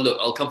gone, well, look,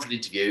 I'll come for an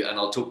interview and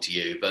I'll talk to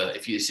you. But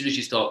as soon as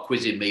you start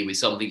quizzing me with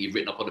something you've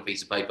written up on a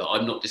piece of paper,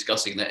 I'm not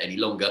discussing that any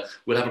longer.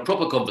 We'll have a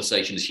proper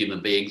conversation as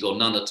human beings, or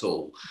none at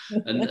all.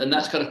 And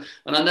that's kind of,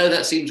 and I know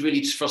that seems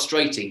really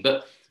frustrating,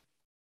 but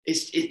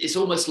it's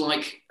almost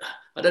like,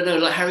 I don't know,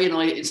 like Harry and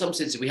I, in some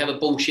sense, we have a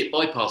bullshit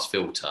bypass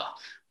filter.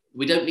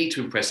 We don't need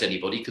to impress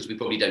anybody because we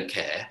probably don't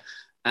care.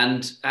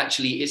 And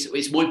actually,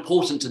 it's more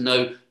important to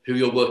know who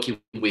you're working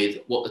with,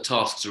 what the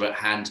tasks are at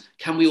hand.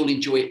 Can we all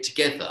enjoy it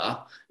together?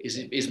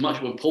 Is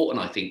much more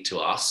important, I think, to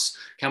us.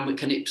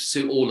 Can it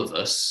suit all of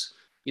us?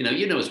 You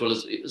know as well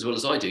as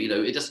I do. You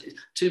know, it just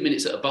 2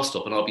 minutes at a bus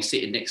stop, and I'll be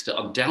sitting next to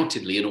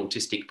undoubtedly an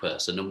autistic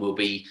person, and we'll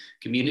be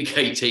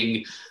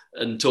communicating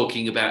and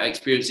talking about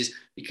experiences.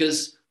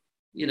 Because,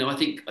 you know, I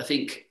think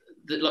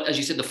that, like, as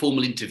you said, the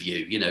formal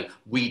interview, you know,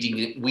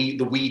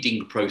 the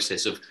weeding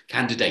process of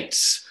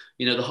candidates.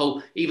 You know, the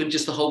whole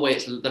way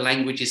the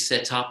language is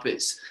set up.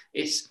 There's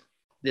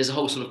a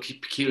whole sort of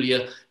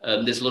peculiar.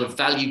 There's a lot of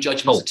value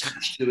judgments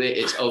attached to it.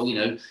 It's, oh, you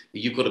know,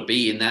 you've got to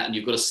be in that and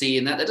you've got to see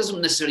in that. That doesn't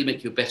necessarily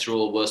make you a better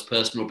or worse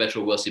person or better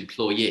or worse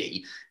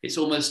employee. It's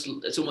almost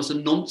a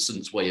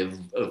nonsense way of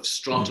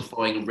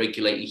stratifying and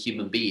regulating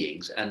human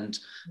beings and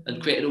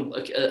creating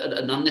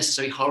an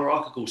unnecessary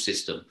hierarchical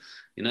system.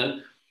 You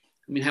know.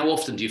 I mean, how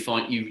often do you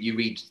find you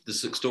read the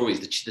stories?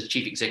 The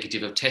chief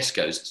executive of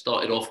Tesco's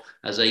started off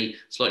as a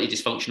slightly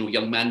dysfunctional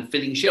young man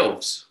filling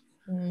shelves,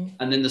 and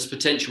then this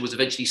potential was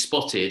eventually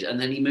spotted, and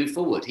then he moved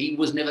forward. He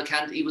was never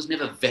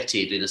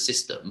vetted in a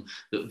system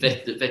that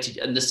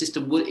vetted, and the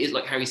system is,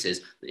 like Harry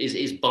says,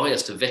 is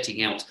biased to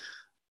vetting out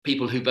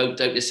people who don't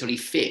necessarily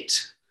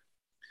fit.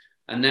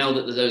 And now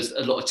that there's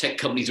a lot of tech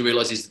companies who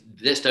realise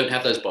let's don't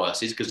have those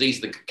biases, because these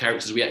are the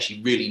characters we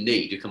actually really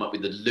need, who come up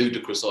with the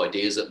ludicrous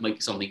ideas that make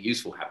something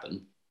useful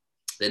happen.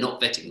 They're not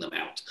vetting them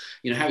out.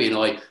 You know, Harry and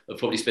I have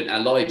probably spent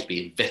our lives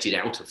being vetted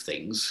out of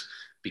things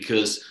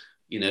because,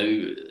 you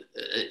know,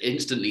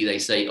 instantly they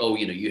say, oh,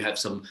 you know, you have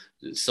some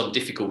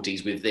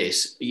difficulties with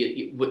this.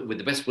 With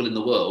the best will in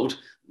the world,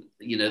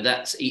 you know,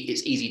 it's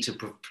easy to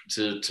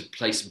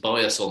place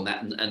bias on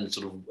that and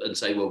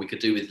say, well, we could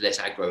do with less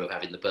aggro of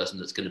having the person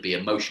that's going to be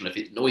emotional if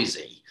it's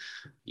noisy,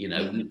 you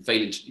know,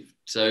 failing to,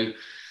 so.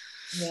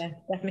 Yeah,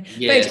 definitely.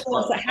 Yeah, as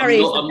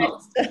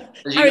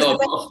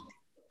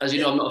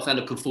you know, I'm not a fan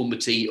of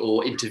conformity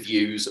or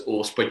interviews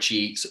or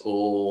spreadsheets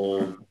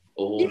or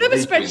or You have a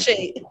measuring.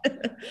 spreadsheet.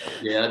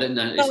 Yeah, I don't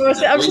know.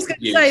 I was just going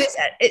to say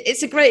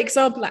it's a great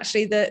example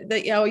actually that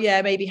oh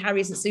yeah, maybe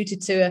Harry isn't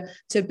suited to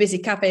a busy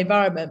cafe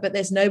environment, but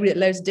there's nobody that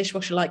loads a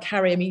dishwasher like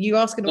Harry. I mean, you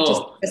ask an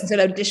autistic person to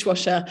load a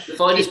dishwasher.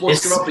 If I just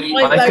washed her up,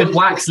 I could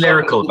wax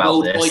lyrical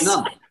about this.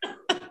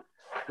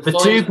 The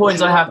 2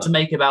 points I have to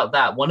make about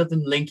that, one of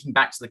them linking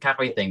back to the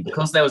cafe thing,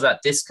 because there was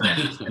that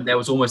disconnect and there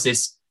was almost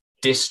this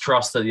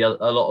distrust that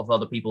a lot of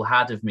other people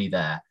had of me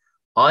there.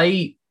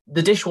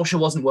 The dishwasher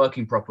wasn't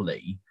working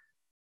properly.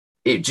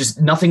 It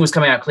just, nothing was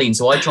coming out clean.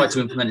 So I tried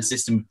to implement a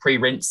system of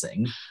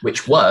pre-rinsing,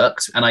 which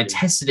worked, and I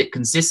tested it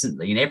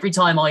consistently. And every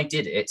time I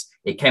did it,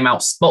 it came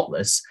out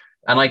spotless.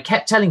 And I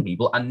kept telling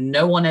people, and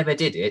no one ever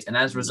did it. And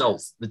as a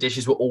result, the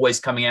dishes were always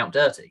coming out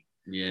dirty.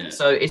 Yeah.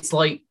 So it's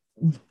like,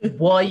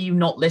 why are you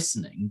not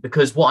listening?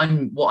 Because what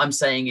I'm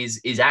saying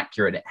is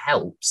accurate. It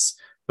helps,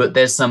 but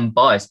there's some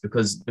bias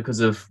because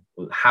of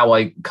how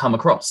I come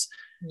across.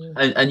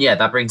 And yeah,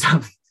 that brings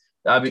up.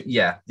 I mean,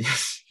 yeah.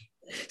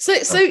 So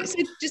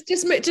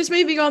just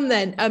moving on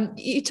then.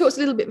 You talked a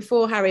little bit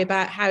before, Harry,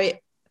 about how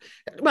it.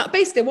 Well,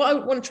 basically, what I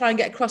want to try and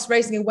get across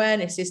raising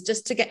awareness is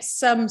just to get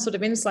some sort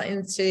of insight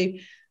into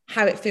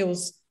how it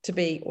feels to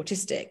be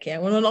autistic. Yeah,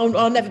 well,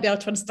 I'll never be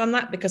able to understand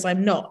that because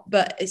I'm not.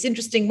 But it's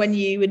interesting when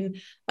you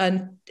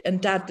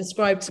and Dad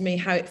described to me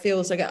how it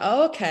feels. I go,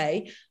 oh,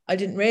 okay, I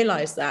didn't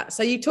realise that.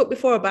 So you talked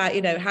before about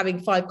having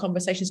 5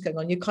 conversations going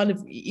on.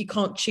 You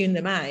can't tune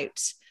them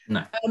out.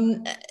 No.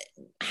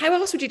 How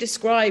else would you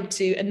describe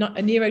to a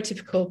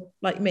neurotypical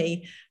like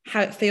me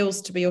how it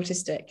feels to be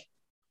autistic?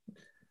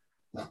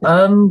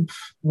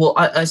 Well,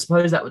 I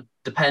suppose that would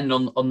depend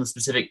on the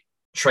specific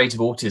trait of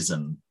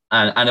autism.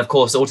 And of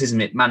course,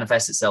 autism, it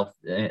manifests itself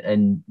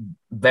in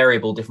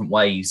variable different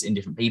ways in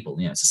different people.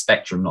 It's a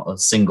spectrum, not a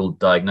single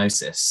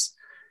diagnosis.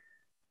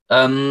 I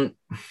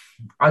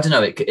don't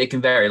know. It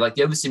can vary. Like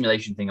the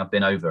overstimulation thing I've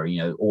been over,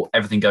 or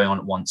everything going on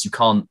at once. You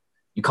can't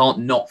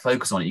not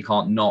focus on it. You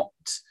can't not.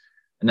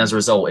 And as a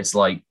result, it's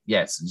like,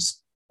 it's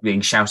just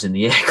being shouted in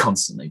the ear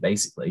constantly,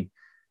 basically.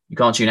 You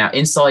can't tune out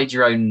inside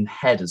your own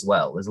head as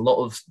well. There's a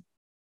lot of,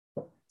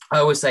 I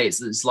always say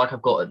it's like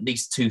I've got at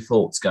least 2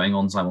 thoughts going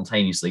on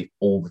simultaneously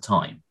all the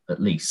time, at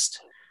least.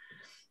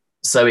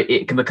 So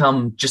it can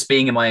become, just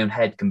being in my own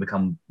head can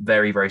become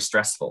very, very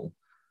stressful.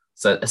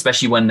 So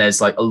especially when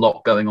there's like a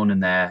lot going on in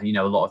there,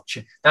 a lot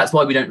of, that's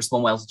why we don't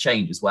respond well to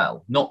change as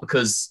well. Not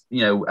because,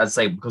 as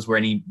I say, because we're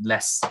any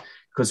less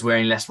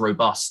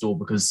robust or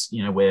because,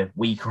 we're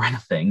weak or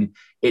anything.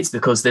 It's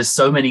because there's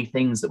so many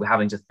things that we're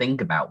having to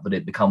think about that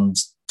it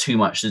becomes too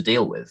much to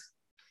deal with.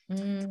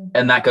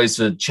 And that goes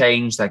for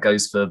change, that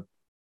goes for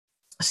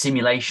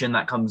simulation,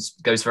 that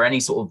goes for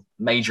any sort of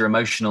major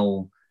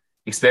emotional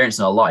experience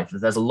in our life. If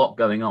there's a lot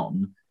going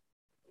on,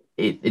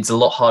 it's a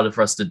lot harder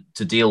for us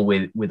to deal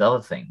with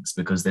other things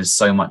because there's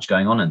so much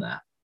going on in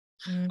there.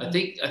 I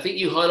think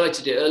you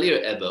highlighted it earlier,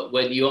 Emma,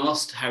 when you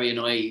asked Harry and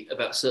I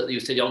about certainly, you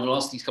said, I'm going to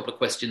ask these couple of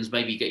questions,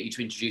 maybe get you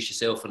to introduce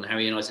yourself. And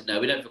Harry and I said,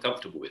 no, we don't feel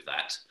comfortable with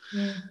that.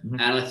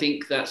 And I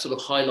think that sort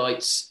of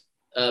highlights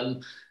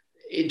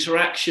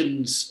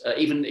interactions,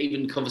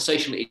 even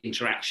conversational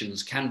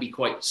interactions can be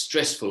quite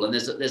stressful. And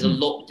there's a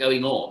lot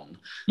going on.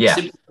 Yeah.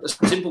 A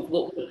simple,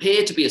 what would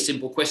appear to be a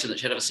simple question that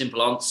should have a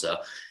simple answer.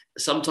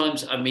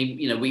 Sometimes, I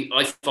mean,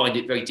 I find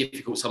it very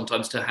difficult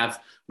sometimes to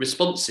have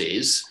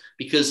responses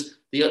because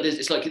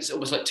it's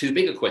almost like too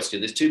big a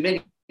question. There's too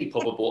many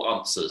probable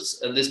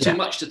answers and there's too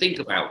much to think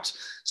about.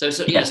 So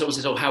someone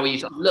says, oh, how are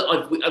you?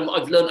 Look,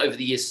 I've learned over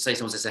the years to say,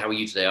 someone says, how are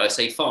you today? I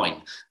say,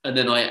 fine. And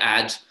then I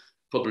add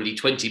probably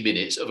 20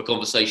 minutes of a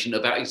conversation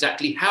about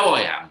exactly how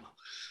I am,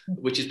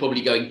 which is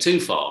probably going too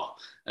far.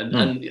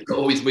 And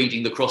always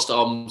reading the crossed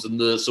arms and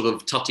the sort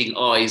of tutting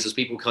eyes as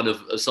people kind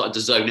of started to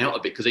zone out a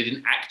bit because they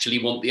didn't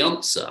actually want the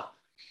answer.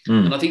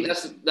 And I think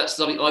that's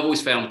something I've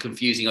always found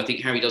confusing. I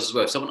think Harry does as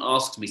well. If someone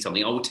asks me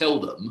something, I will tell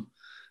them,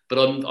 but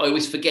I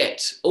always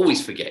forget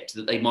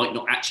that they might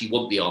not actually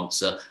want the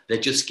answer. They're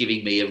just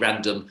giving me a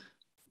random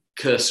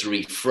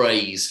cursory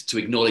phrase to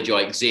acknowledge I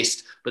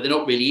exist, but they're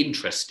not really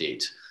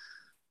interested.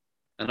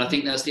 And I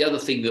think that's the other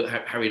thing that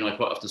Harry and I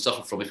quite often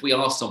suffer from. If we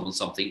ask someone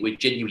something, we're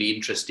genuinely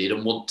interested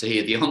and want to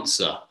hear the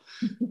answer.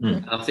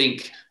 And I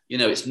think,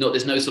 it's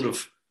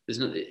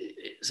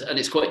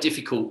quite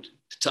difficult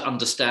to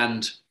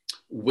understand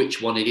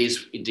which one it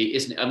is indeed,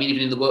 isn't it? I mean,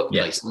 even in the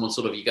workplace, someone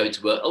sort of, you go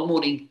into work, oh,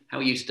 morning, how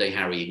are you today,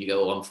 Harry? And you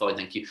go, oh, I'm fine,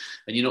 thank you.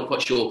 And you're not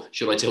quite sure,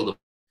 should I tell them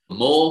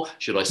more?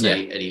 Should I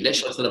say any less?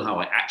 Should I tell them how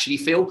I actually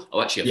feel?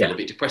 Oh, actually, I feel a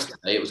bit depressed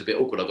today. It was a bit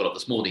awkward. I got up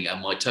this morning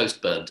and my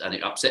toast burnt and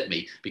it upset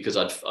me because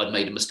I'd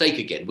made a mistake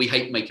again. We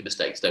hate making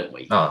mistakes, don't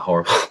we? Oh,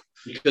 horrible.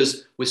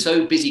 Because we're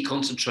so busy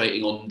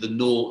concentrating on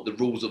the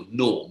rules of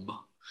norm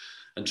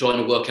and trying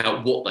to work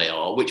out what they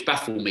are, which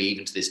baffle me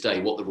even to this day,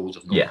 what the rules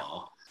of norm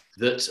are,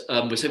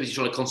 that we're so busy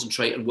trying to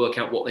concentrate and work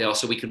out what they are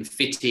so we can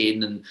fit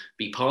in and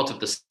be part of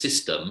the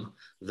system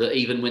that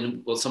even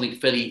when something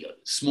fairly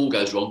small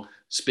goes wrong,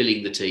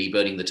 spilling the tea,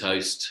 burning the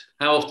toast.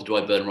 How often do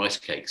I burn rice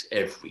cakes?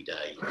 Every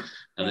day.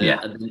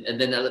 And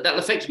then that'll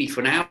affect me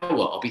for an hour.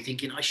 I'll be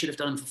thinking I should have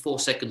done them for 4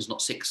 seconds,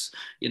 not 6,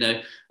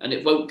 and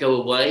it won't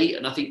go away.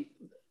 And I think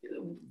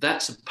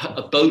that's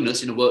a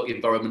bonus in a work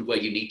environment where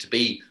you need to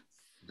be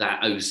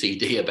that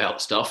OCD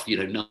about stuff,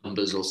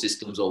 numbers or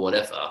systems or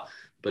whatever.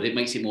 But it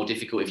makes it more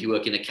difficult if you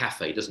work in a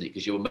cafe, doesn't it?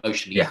 Because you're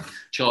emotionally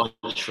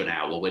charged for an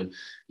hour when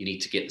you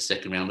need to get the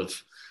second round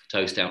of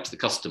toast out to the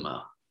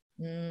customer.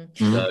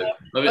 So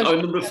I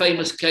remember a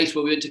famous case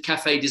where we went to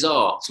Café des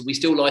Arts, and we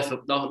still laugh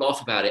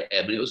about it,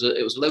 Em. And it was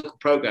a local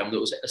program that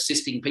was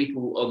assisting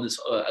people on this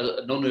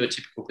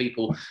non-neurotypical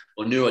people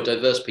or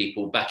neurodiverse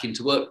people back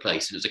into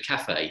workplace. And it was a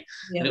cafe,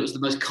 and it was the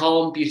most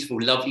calm, beautiful,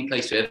 lovely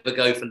place to ever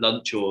go for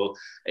lunch or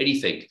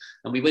anything.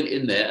 And we went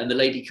in there, and the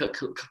lady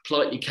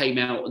politely came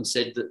out and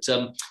said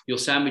that your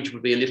sandwich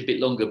would be a little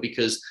bit longer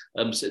because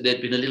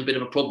there'd been a little bit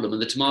of a problem,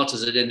 and the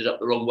tomatoes had ended up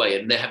the wrong way,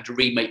 and they have to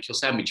remake your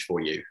sandwich for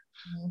you.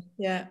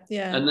 Yeah.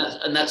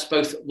 And that's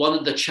both one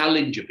of the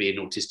challenge of being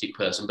an autistic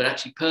person, but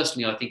actually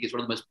personally I think it's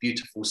one of the most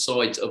beautiful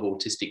sides of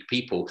autistic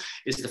people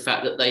is the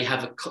fact that they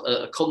have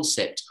a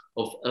concept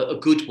of a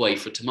good way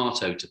for a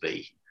tomato to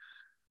be.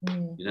 I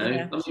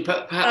mean,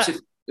 perhaps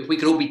if we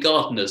could all be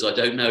gardeners, I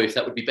don't know if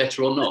that would be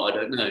better or not. I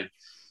don't know.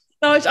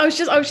 No, I was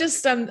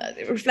just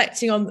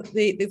reflecting on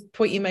the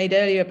point you made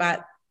earlier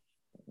about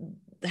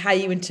how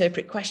you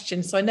interpret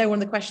questions. So I know one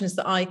of the questions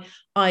that I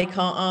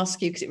can't ask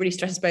you because it really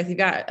stresses both of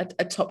you out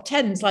a top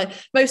 10. It's like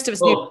most of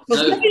us we love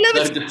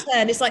a top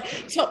 10. It's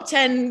like top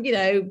 10,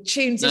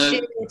 tunes this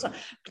year,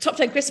 top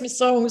 10 Christmas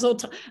songs,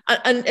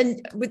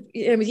 and with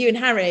you and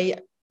Harry,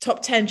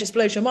 top 10 just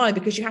blows your mind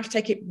because you have to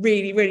take it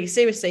really, really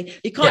seriously.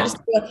 You can't just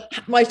do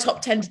my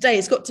top 10 today.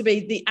 It's got to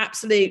be the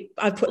absolute,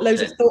 I've put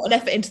loads of thought and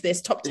effort into this,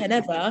 top 10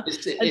 ever.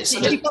 You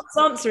can't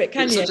answer it,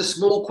 can you? It's such a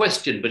small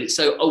question, but it's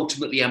so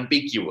ultimately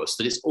ambiguous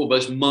that it's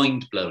almost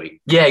mind-blowing.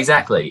 Yeah,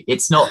 exactly.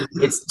 It's top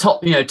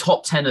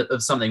 10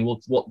 of something.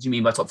 Well, what do you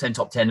mean by top 10?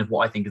 Top 10 of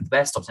what I think is the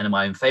best, top 10 of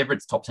my own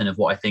favorites, top 10 of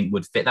what I think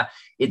would fit that.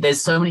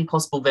 There's so many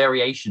possible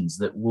variations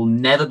that will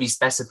never be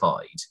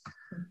specified.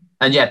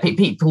 And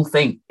people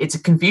think it's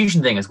a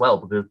confusion thing as well,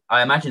 because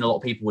I imagine a lot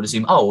of people would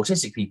assume,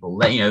 autistic people,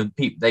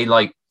 they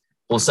like,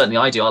 or certainly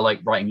I do, I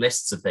like writing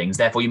lists of things,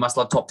 therefore you must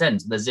love top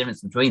 10s. There's a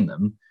difference between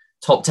them.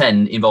 Top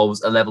 10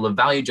 involves a level of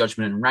value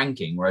judgment and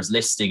ranking, whereas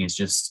listing is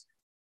just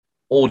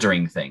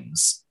ordering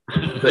things.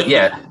 But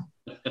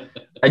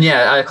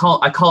I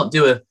can't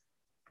do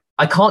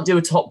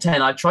a top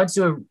 10. I tried to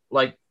do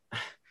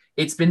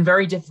it's been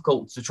very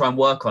difficult to try and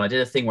work on. I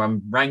did a thing where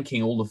I'm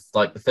ranking all of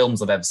the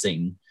films I've ever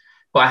seen.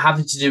 But I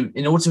have to do,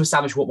 in order to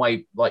establish what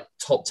my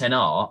top 10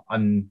 are,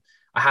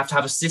 I have to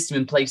have a system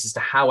in place as to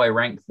how I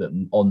rank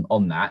them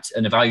on that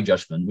and a value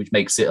judgment, which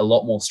makes it a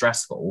lot more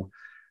stressful.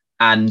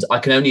 And I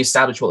can only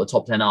establish what the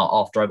top 10 are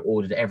after I've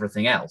ordered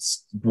everything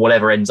else,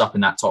 whatever ends up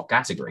in that top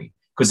category.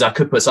 Because I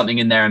could put something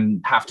in there and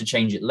have to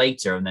change it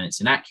later, and then it's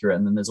inaccurate,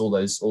 and then there's all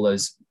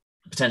those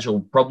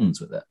potential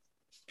problems with it.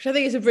 Which I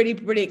think is a really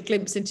brilliant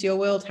glimpse into your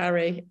world,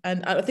 Harry.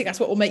 And I think that's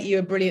what will make you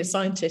a brilliant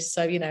scientist.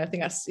 So, I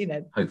think that's,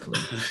 Hopefully.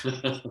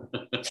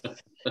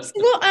 So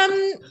what are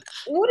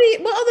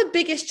the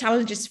biggest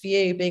challenges for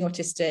you being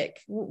autistic?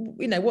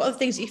 What are the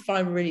things that you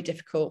find really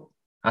difficult?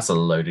 That's a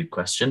loaded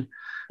question.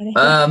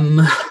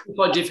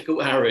 Quite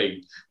difficult,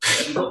 Harry.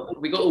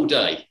 We got all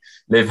day.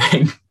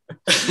 Living.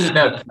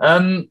 No.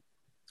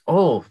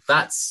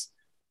 That's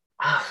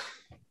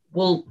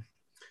well.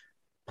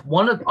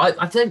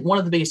 I think one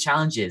of the biggest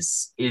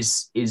challenges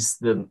is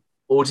the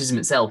autism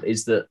itself,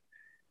 is that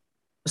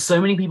so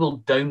many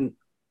people don't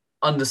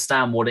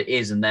understand what it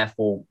is and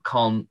therefore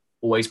can't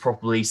always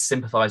properly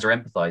sympathize or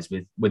empathize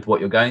with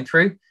what you're going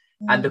through.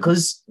 And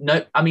because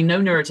no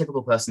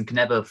neurotypical person can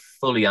ever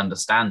fully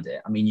understand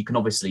it. I mean, you can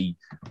obviously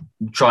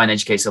try and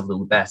educate yourself a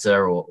little bit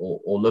better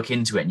or look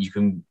into it, and you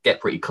can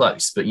get pretty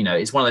close. But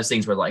it's one of those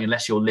things where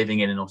unless you're living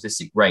in an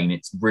autistic brain,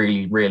 it's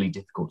really, really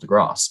difficult to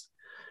grasp.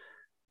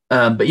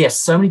 But yes,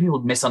 so many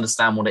people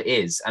misunderstand what it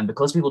is, and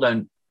because people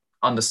don't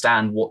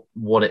understand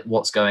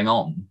what's going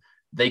on,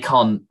 they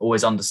can't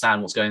always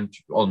understand what's going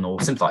on or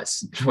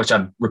sympathize, which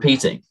I'm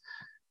repeating.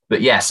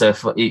 But so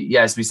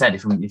as we said,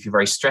 if you're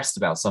very stressed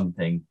about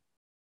something,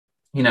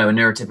 a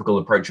neurotypical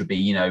approach would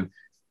be,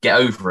 get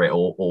over it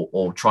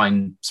or try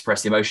and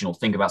suppress the emotion or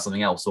think about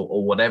something else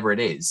or whatever it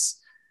is.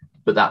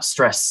 But that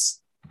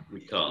stress you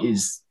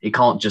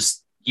can't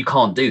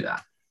do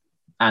that,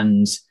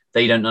 and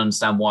they don't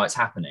understand why it's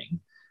happening.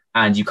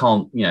 And you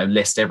can't,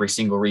 list every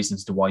single reason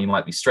as to why you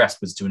might be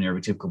stressed, because to a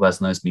neurotypical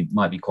person, those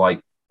might be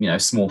quite,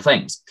 small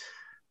things.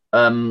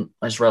 I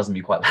just realized them be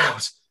quite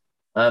loud.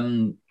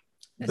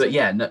 But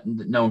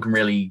no one can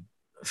really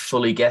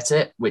fully get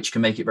it, which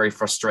can make it very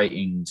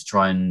frustrating to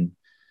try and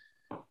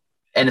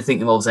anything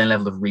that involves any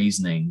level of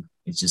reasoning.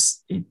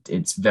 It's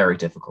very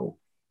difficult.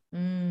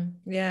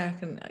 Yeah.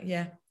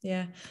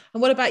 And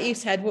what about you,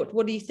 Ted?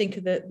 What do you think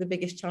are the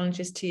biggest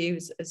challenges to you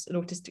as an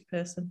autistic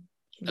person?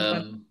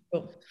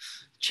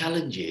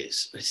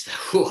 Challenges. It's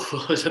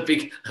a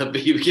big.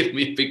 You've given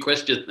me a big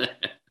question there.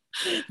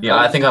 Yeah,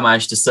 I think I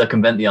managed to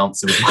circumvent the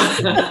answer with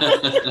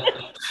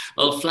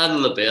I'll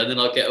flannel a bit and then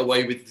I'll get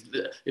away with,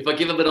 if I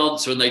give them an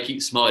answer and they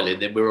keep smiling,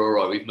 then we're all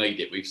right, we've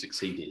made it, we've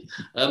succeeded.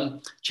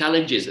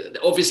 Challenges,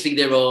 obviously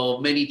there are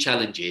many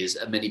challenges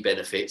and many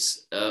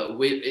benefits.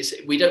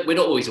 We're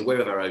not always aware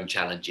of our own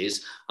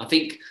challenges. I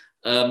think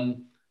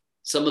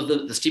some of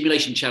the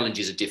stimulation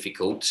challenges are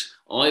difficult.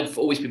 I've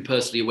always been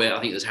personally aware,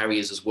 I think as Harry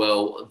is as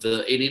well,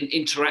 that in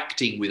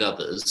interacting with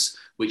others,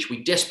 which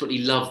we desperately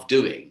love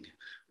doing,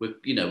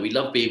 we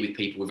love being with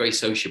people, we're very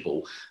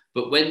sociable,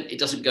 but when it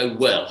doesn't go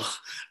well,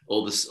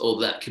 or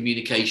that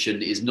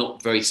communication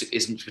isn't very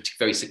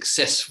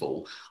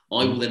successful,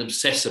 I will then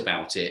obsess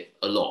about it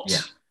a lot.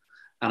 Yeah.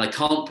 And I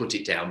can't put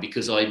it down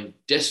because I'm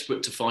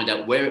desperate to find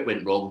out where it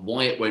went wrong,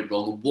 why it went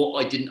wrong, and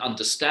what I didn't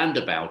understand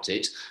about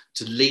it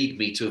to lead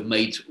me to have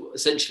made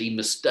essentially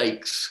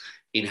mistakes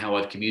in how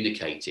I've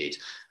communicated.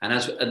 And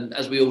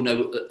as we all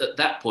know, at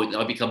that point,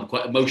 I become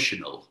quite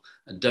emotional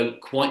and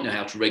don't quite know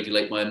how to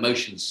regulate my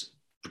emotions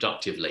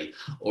productively.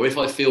 Or if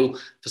I feel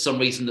for some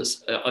reason that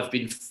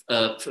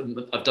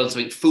I've done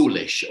something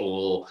foolish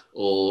or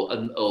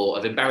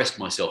I've embarrassed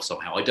myself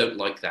somehow, I don't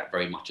like that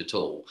very much at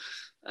all.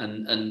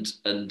 And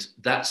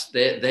that's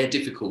their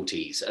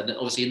difficulties. And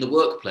obviously in the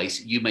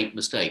workplace you make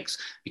mistakes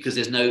because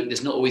there's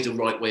not always a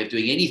right way of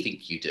doing anything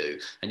you do,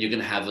 and you're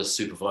going to have a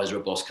supervisor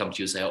or boss come to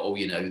you and say, oh,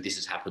 this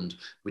has happened,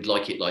 we'd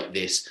like it like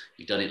this,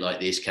 you've done it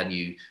like this, can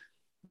you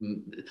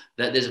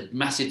that there's a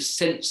massive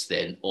sense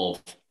then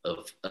of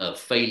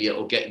failure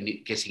or getting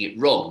it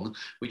wrong,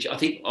 which I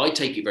think I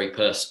take it very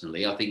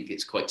personally. I think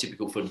it's quite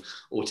typical for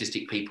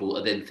autistic people.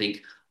 I then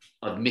think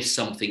I've missed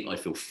something, I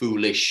feel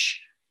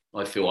foolish,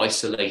 I feel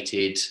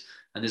isolated,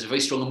 and there's a very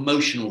strong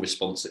emotional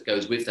response that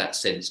goes with that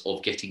sense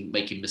of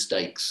making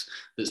mistakes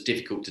that's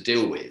difficult to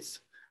deal with.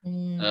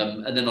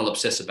 And then I'll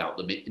obsess about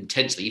them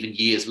intensely. Even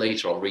years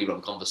later, I'll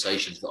rerun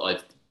conversations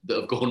that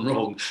have gone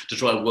wrong to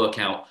try and work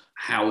out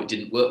how it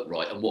didn't work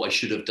right and what I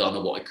should have done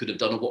or what I could have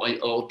done or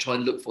I'll try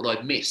and look for what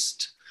I've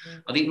missed.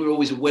 I think we're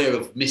always aware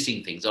of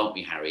missing things, aren't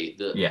we, Harry?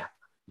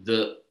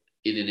 That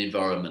in an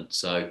environment.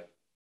 So,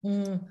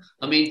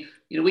 I mean,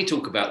 we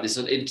talk about this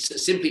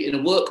simply in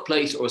a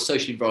workplace or a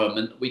social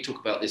environment. We talk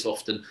about this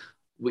often.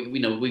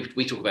 We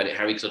talk about it,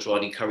 Harry, because I try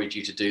and encourage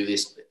you to do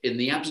this. In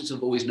the absence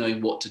of always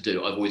knowing what to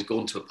do, I've always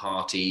gone to a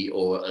party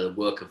or a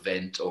work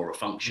event or a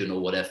function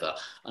or whatever,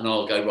 and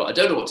I'll go, right, I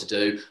don't know what to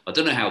do. I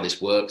don't know how this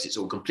works. It's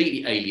all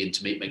completely alien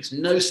to me. It makes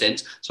no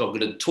sense. So I'm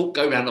going to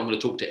go around. I'm going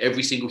to talk to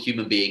every single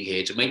human being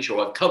here to make sure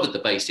I've covered the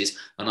bases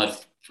and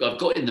I've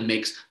got in the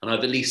mix and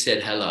I've at least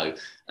said hello.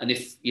 And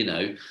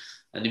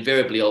and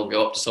invariably I'll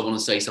go up to someone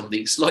and say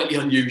something slightly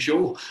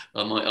unusual.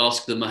 I might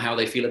ask them how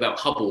they feel about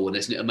Hubble, and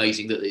isn't it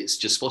amazing that it's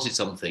just spotted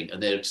something?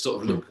 And they'll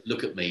sort of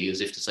look at me as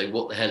if to say,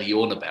 what the hell are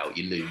you on about,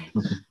 you loon?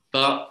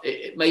 But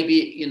it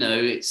maybe,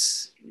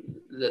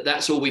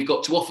 that's all we've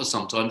got to offer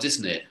sometimes,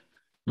 isn't it?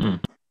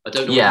 I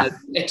don't know what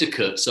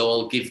etiquette, so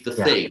I'll give the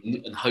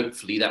thing and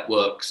hopefully that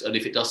works. And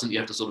if it doesn't, you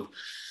have to sort of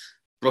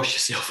brush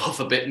yourself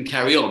off a bit and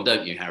carry on,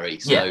 don't you, Harry?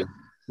 So, yeah.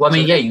 Well, I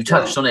mean, you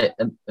touched on it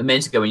a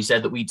minute ago when you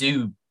said that we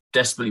do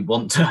desperately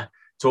want to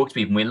talk to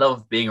people. We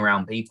love being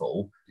around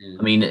people.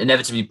 I mean,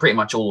 inevitably, pretty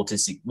much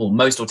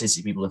most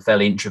autistic people are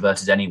fairly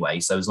introverted anyway.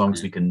 So as long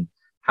as we can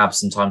have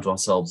some time to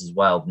ourselves as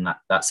well, then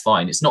that's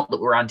fine. It's not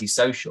that we're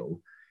antisocial.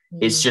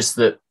 It's just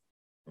that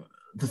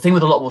the thing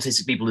with a lot of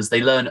autistic people is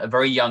they learn at a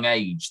very young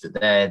age that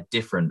they're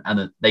different and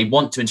that they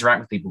want to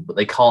interact with people, but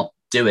they can't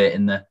do it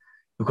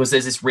because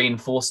there's this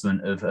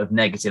reinforcement of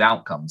negative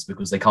outcomes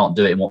because they can't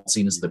do it in what's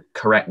seen as the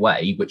correct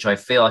way, which I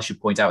feel I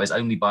should point out is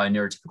only by a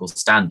neurotypical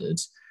standard.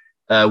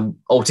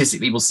 Autistic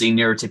people see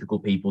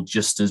neurotypical people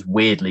just as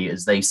weirdly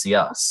as they see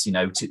us.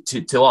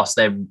 To us,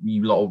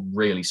 you lot are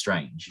really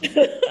strange.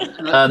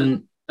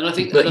 And I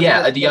think,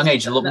 at a young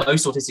age,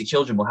 most autistic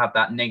children will have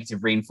that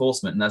negative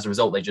reinforcement, and as a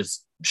result, they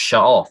just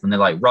shut off, and they're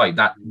like, "Right,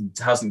 that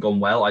hasn't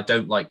gone well. I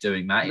don't like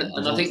doing that."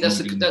 And I think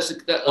that's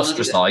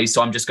ostracized,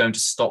 so I'm just going to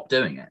stop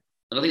doing it.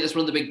 And I think that's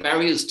one of the big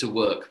barriers to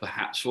work,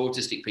 perhaps, for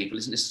autistic people,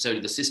 isn't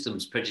necessarily the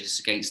system's prejudice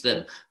against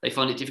them. They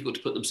find it difficult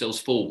to put themselves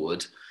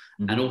forward.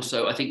 And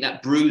also, I think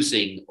that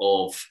bruising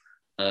of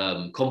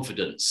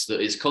confidence that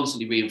is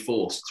constantly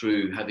reinforced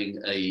through having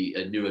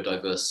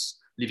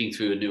living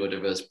through a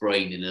neurodiverse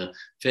brain in a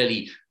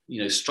fairly,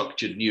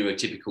 structured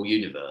neurotypical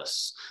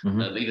universe,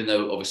 even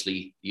though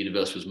obviously the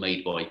universe was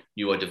made by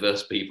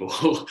neurodiverse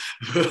people,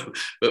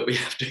 but we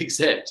have to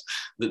accept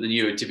that the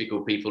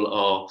neurotypical people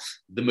are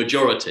the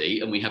majority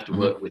and we have to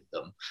work with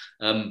them.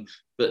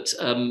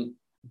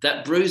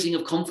 That bruising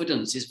of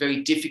confidence is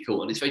very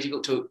difficult, and it's very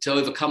difficult to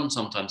overcome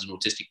sometimes. An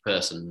autistic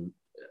person,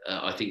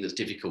 I think that's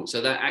difficult.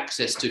 So that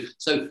access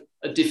to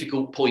a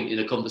difficult point in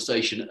a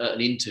conversation at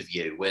an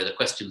interview where the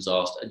question's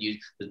asked and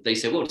they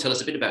say, well, tell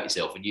us a bit about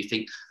yourself. And you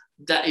think,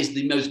 that is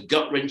the most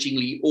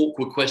gut-wrenchingly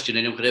awkward question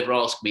anyone could ever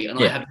ask me. And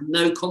I have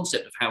no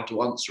concept of how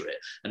to answer it.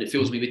 And it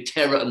fills me with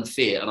terror and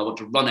fear. And I want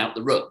to run out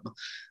the room.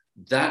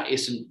 That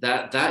is,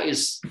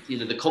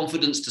 the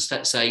confidence to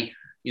say,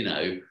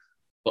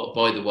 But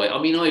by the way,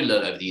 I mean, I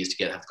learned over the years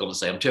have got to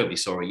say, I'm terribly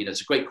sorry. You know,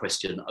 it's a great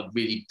question. I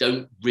really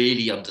don't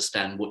really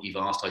understand what you've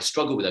asked. I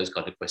struggle with those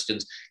kind of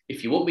questions.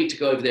 If you want me to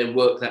go over there and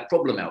work that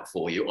problem out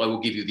for you, I will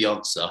give you the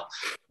answer.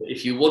 But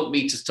if you want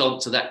me to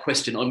answer that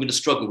question, I'm going to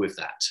struggle with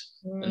that.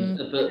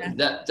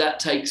 But that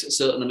takes a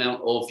certain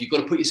amount of, you've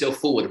got to put yourself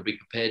forward and be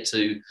prepared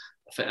to,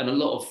 and a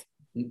lot of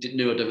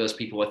neurodiverse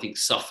people, I think,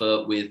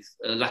 suffer with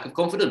a lack of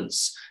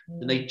confidence,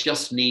 and they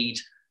just need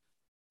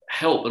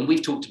help. And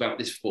we've talked about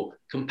this before.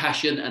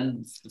 Compassion,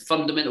 and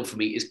fundamental for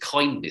me is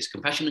kindness.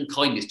 Compassion and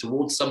kindness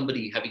towards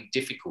somebody having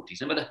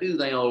difficulties, no matter who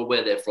they are or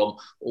where they're from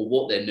or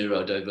what their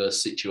neurodiverse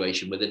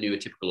situation, whether they're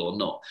neurotypical or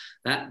not.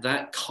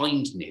 That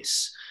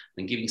kindness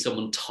and giving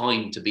someone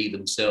time to be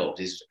themselves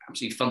is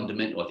absolutely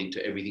fundamental, I think,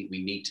 to everything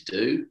we need to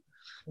do.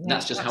 And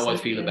that's just how I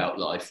feel about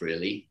life,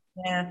 really.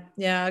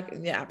 Yeah,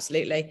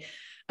 absolutely.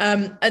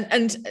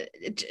 And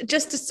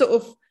just to sort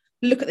of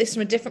look at this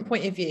from a different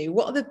point of view,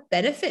 what are the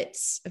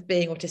benefits of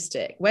being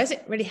autistic? Where does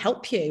it really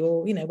help you?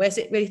 Or, you know, where does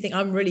it really think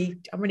I'm really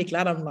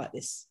glad I'm like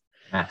this?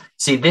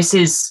 See, this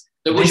is...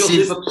 So what's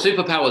your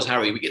superpowers,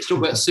 Harry? We get to talk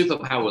about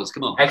superpowers.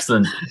 Come on.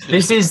 Excellent.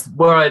 This is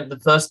where the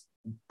first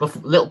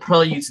little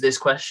prelude to this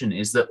question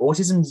is that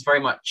autism is very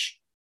much...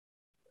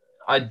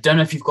 I don't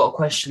know if you've got a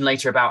question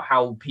later about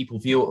how people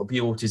view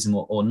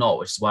autism or not,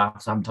 which is why I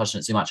haven't touched on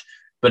it too much.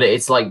 But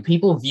it's like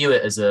people view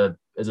it as a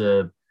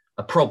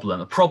problem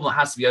that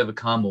has to be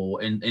overcome,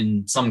 or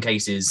in some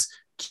cases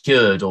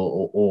cured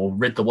or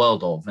rid the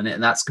world of,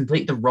 and that's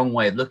completely the wrong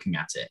way of looking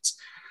at it.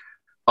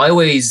 I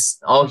always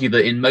argue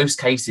that in most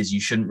cases you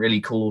shouldn't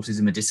really call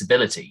autism a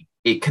disability.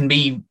 It can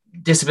be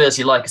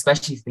disability-like,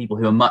 especially for people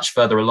who are much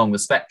further along the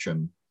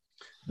spectrum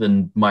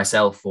than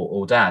myself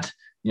or Dad.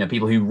 You know,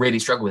 people who really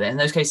struggle with it. In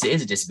those cases, it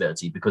is a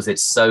disability because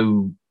there's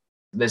so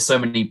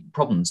many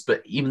problems.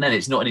 But even then,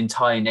 it's not an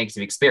entirely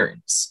negative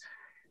experience,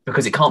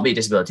 because it can't be a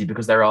disability,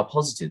 because there are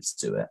positives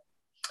to it.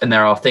 And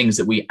there are things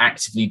that we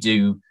actively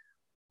do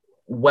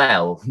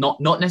well,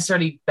 not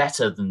necessarily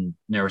better than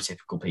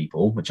neurotypical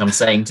people, which I'm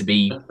saying to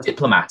be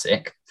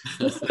diplomatic.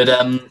 But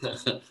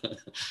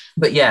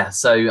yeah,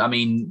 so, I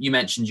mean, you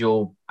mentioned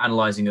your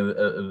analysing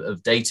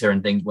of data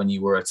and things when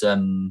you were at,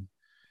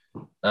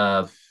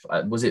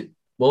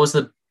 what was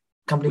the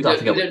company?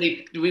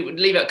 We would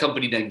leave out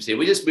company names here.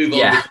 We just move on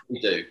with what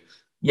we do.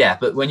 Yeah,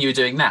 but when you were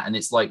doing that, and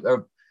it's like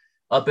our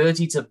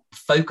ability to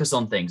focus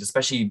on things,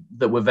 especially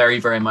that we're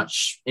very, very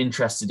much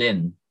interested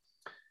in,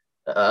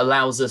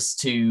 allows us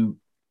to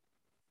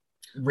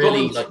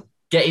really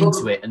get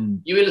into it. And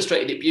you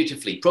illustrated it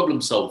beautifully.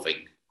 Problem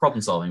solving,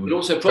 but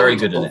also very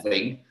good at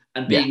it.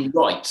 And being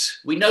right.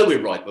 We know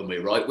we're right when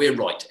we're right. We're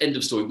right. End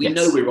of story. We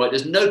know we're right.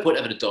 There's no point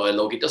having a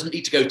dialogue. It doesn't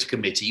need to go to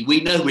committee.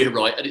 We know we're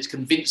right, and it's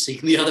convincing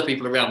the other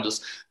people around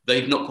us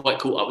they've not quite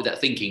caught up with that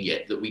thinking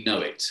yet, that we know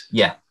it.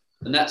 Yeah.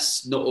 And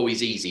that's not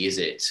always easy, is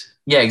it?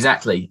 Yeah,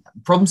 exactly.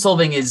 Problem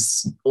solving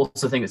is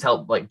also a thing that's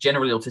helped. Like,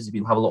 generally, autistic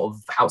people have a lot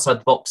of outside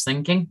the box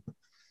thinking,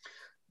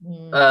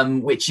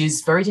 which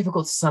is very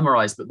difficult to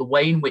summarize. But the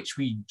way in which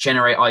we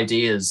generate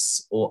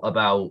ideas or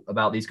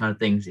about these kind of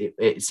things,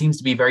 it seems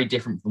to be very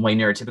different from the way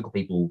neurotypical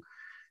people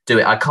do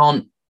it. I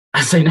can't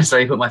say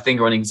necessarily put my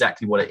finger on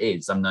exactly what it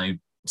is. I'm no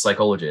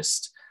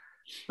psychologist,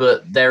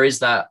 but there is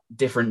that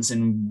difference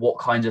in what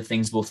kind of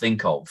things we'll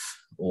think of,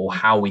 or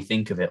how we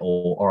think of it,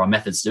 or our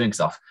methods of doing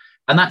stuff.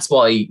 And that's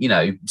why, you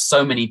know,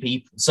 so many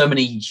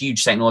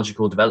huge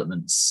technological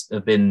developments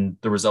have been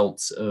the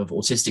result of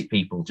autistic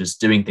people just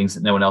doing things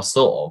that no one else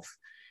thought of.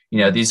 You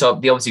know, the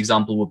obvious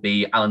example would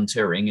be Alan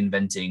Turing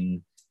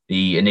inventing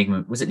the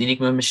Enigma. Was it the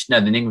Enigma machine?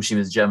 No, the Enigma machine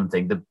was a German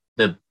thing.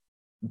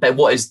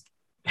 What is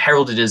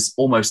heralded as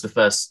almost the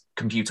first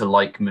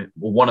computer-like,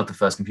 or one of the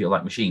first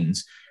computer-like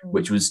machines,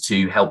 which was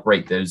to help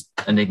break those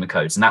Enigma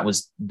codes. And that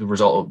was the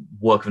result of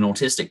work of an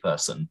autistic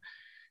person.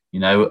 You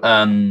know,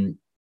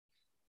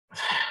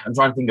 I'm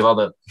trying to think of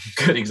other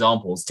good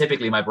examples.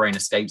 Typically, my brain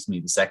escapes me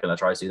the second I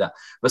try to do that.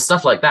 But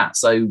stuff like that.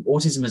 So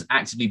autism has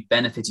actively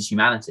benefited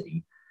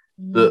humanity,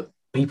 but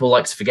people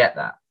like to forget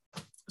that.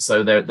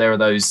 So there are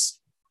those.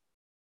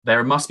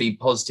 There must be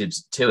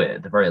positives to it,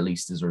 at the very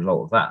least, as a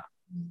result of that.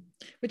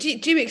 But do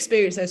you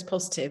experience those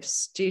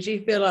positives? Do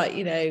you feel like,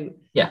 you know?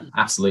 Yeah,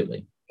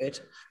 absolutely. Good.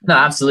 No,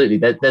 absolutely.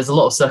 There's a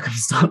lot of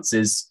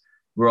circumstances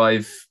where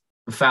I've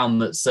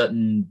found that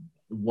certain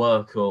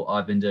work or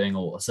I've been doing,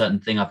 or a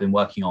certain thing I've been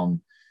working on,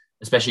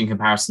 especially in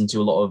comparison to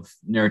a lot of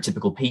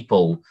neurotypical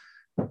people,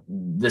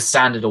 the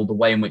standard or the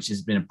way in which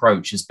it's been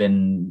approached has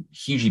been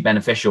hugely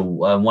beneficial.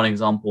 One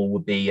example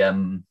would be,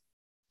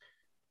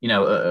 you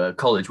know, at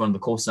college, one of the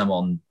courses I'm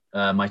on,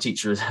 my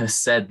teacher has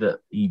said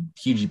that he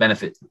hugely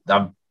benefits.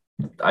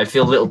 I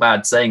feel a little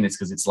bad saying this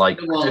because it's like,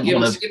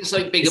 give us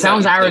something big. It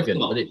sounds arrogant,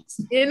 but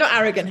it's... You're not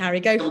arrogant, Harry.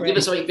 Go for it. Give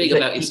us something big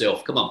about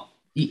yourself. Come on.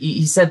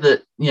 He said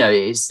that, you know,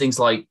 it's things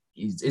like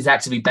is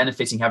actively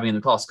benefiting having in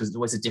the class because it's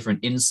always a different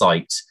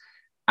insight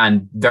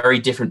and very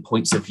different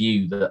points of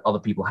view that other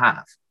people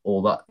have,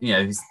 or that, you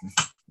know,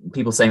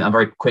 people saying I'm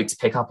very quick to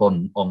pick up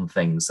on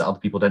things that other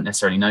people don't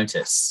necessarily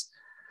notice.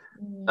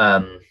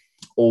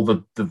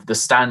 or the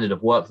standard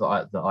of work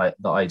that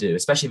I do,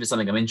 especially if it's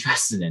something I'm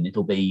interested in,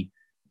 it'll be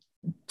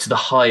to the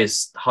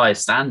highest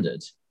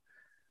standard.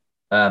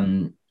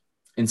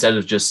 Instead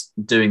of just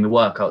doing the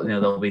work,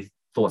 there'll be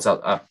thoughts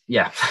out.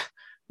 Yeah.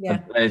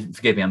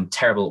 Forgive me, I'm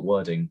terrible at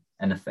wording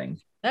anything.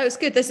 No, it's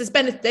good. This is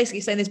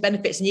basically saying there's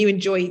benefits, and you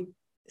enjoy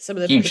some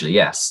of the hugely.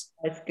 Yes.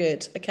 That's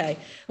good. Okay.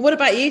 And what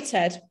about you,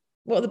 Ted?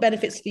 What are the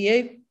benefits for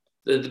you?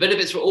 The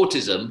benefits for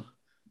autism,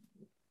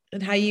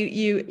 and how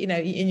you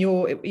in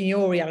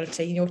your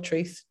reality, in your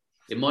truth.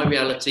 In my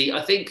reality,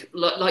 I think,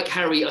 like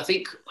Harry, I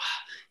think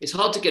it's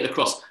hard to get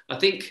across. I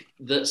think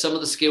that some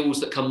of the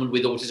skills that come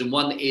with autism,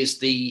 one is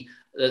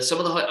some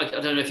of the, I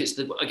don't know if it's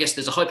I guess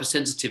there's a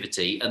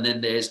hypersensitivity, and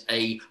then there's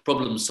a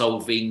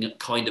problem-solving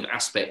kind of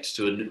aspect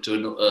to a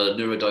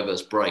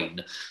neurodiverse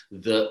brain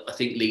that I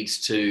think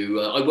leads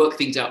to, I work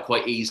things out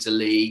quite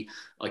easily.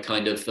 I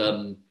kind of,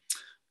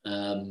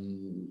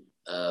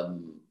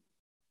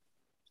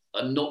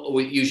 I'm not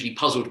usually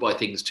puzzled by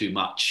things too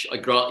much. I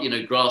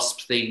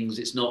grasp things.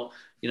 It's not,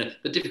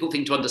 the difficult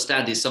thing to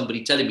understand is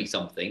somebody telling me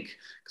something,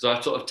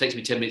 because it takes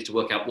me 10 minutes to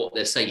work out what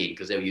they're saying,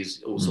 because they'll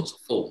use all sorts of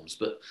forms.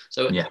 But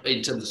so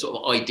in terms of sort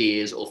of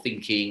ideas or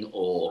thinking,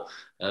 or,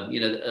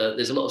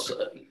 there's a lot of,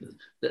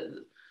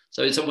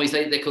 so in some ways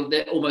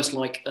they're almost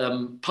like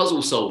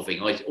puzzle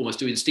solving. I almost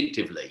do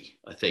instinctively,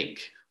 I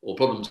think, or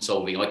problem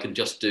solving. I can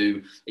just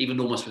do even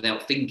almost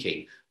without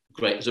thinking.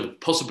 Great, sort of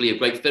possibly a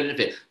great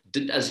benefit.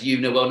 As you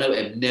know,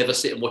 never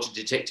sit and watch a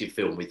detective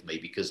film with me,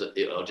 because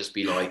I'll just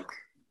be like, I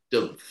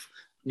don't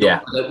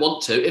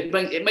want to.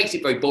 It makes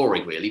it very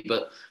boring, really.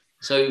 But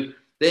so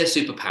their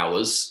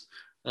superpowers.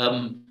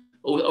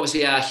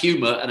 Obviously, our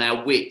humour and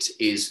our wit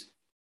is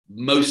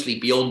mostly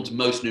beyond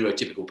most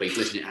neurotypical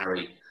people, isn't it,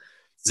 Harry?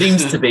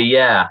 Seems to be,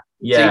 yeah.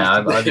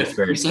 Yeah, I've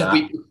experienced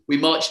that. We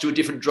march to a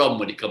different drum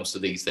when it comes to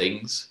these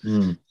things.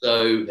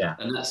 So,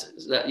 and that's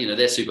that.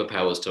 They're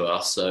superpowers to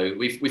us. So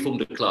we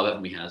formed a club,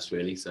 haven't we, Has,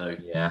 really? So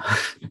yeah.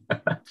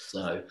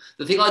 So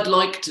the thing I'd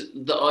like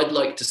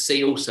to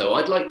see also,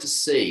 I'd like to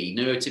see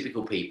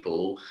neurotypical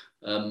people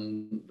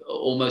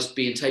almost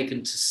being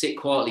taken to sit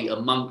quietly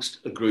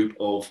amongst a group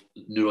of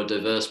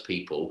neurodiverse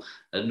people,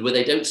 and where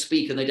they don't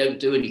speak and they don't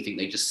do anything,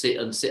 they just sit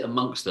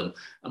amongst them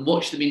and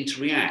watch them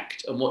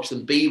interact and watch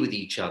them be with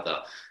each other.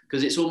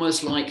 Because it's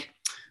almost like,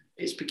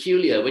 it's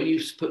peculiar when I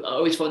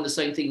always find the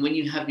same thing when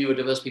you have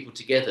neurodiverse people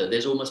together.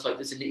 There's almost like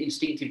there's an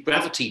instinctive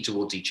gravity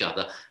towards each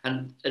other,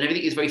 and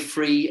everything is very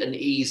free and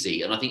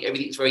easy. And I think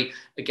everything's very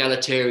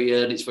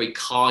egalitarian. It's very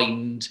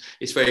kind.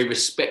 It's very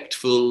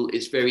respectful.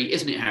 It's very,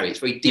 isn't it, Harry? It's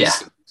very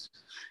decent.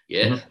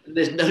 Yeah. Mm-hmm.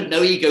 There's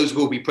no egos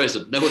will be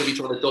present. No one will be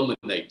trying to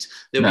dominate.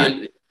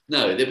 There'll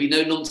be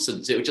no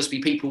nonsense. It would just be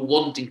people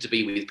wanting to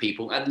be with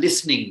people and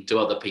listening to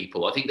other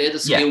people. I think they're the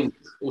skills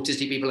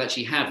autistic people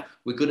actually have.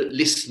 We're good at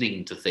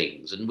listening to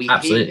things, and we're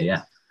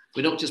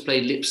not just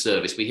playing lip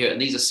service. We hear it,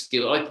 and these are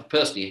skills. I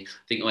personally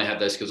think I have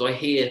those skills. I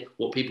hear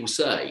what people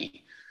say.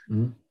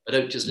 Mm-hmm. I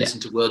don't just listen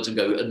to words and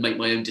go and make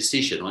my own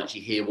decision. I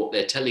actually hear what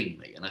they're telling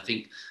me, and I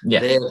think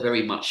they're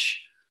very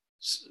much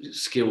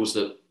skills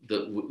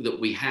that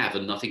we have,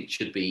 and I think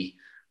should be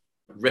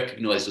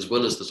recognised, as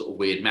well as the sort of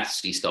weird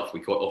mathsy stuff we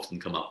quite often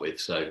come up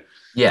with. So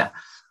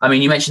I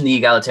mean, you mentioned the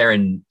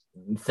egalitarian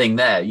thing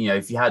there.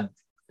 If you had,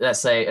 let's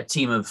say, a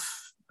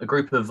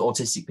group of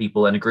autistic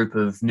people and a group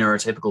of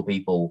neurotypical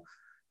people,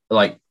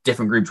 like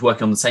different groups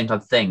working on the same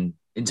type of thing,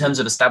 in terms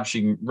of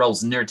establishing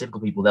roles in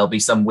neurotypical people, there'll be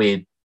some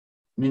weird,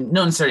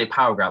 not necessarily a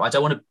power grab. I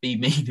don't want to be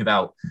mean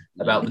about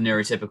the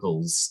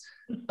neurotypicals.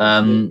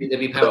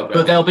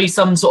 But there'll be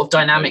some sort of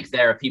dynamic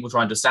there of people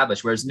trying to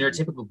establish, whereas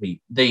neurotypical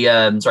people,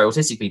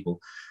 autistic people,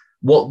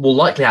 what will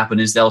likely happen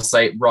is they'll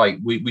say, right,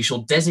 we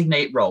shall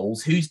designate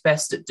roles, who's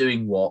best at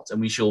doing what, and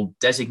we shall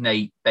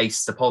designate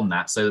based upon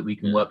that so that we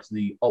can work to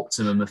the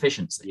optimum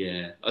efficiency.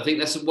 Yeah, I think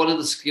that's one of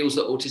the skills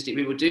that autistic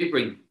people do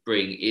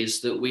bring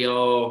is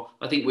that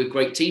I think we're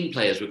great team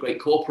players, we're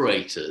great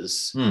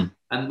cooperators,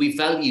 and we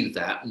value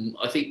that. And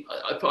I think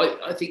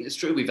it's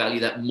true, we value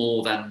that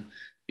more than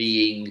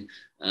being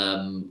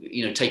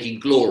taking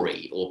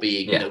glory or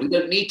being, we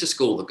don't need to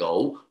score the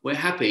goal. We're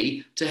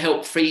happy to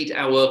help feed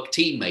our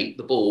teammate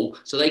the ball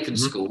so they can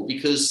score,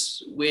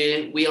 because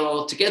we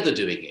are together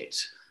doing it.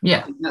 Yeah.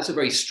 I think that's a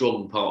very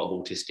strong part of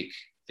autistic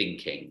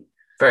thinking.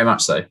 Very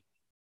much so.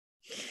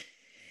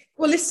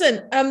 Well,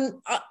 listen,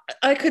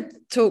 I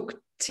could talk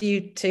to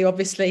you too,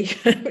 obviously,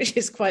 which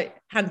is quite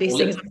handy. Or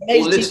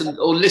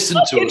listen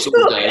to us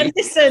all day. And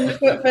listen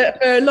for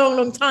a long,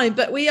 long time.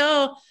 But we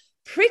are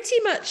pretty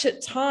much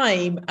at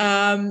time.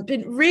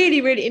 Been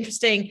really, really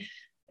interesting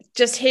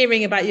just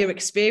hearing about your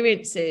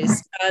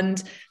experiences.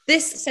 And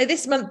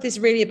this month is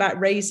really about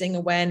raising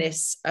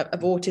awareness of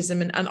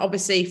autism. And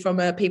obviously from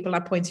a People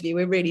Lab point of view,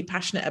 we're really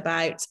passionate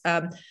about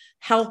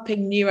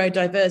helping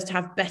neurodiverse to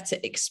have better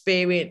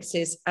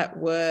experiences at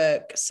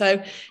work.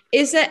 So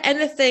is there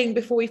anything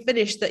before we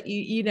finish that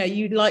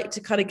you'd like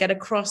to kind of get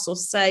across or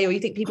say, or you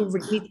think people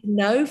really need to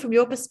know from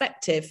your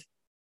perspective?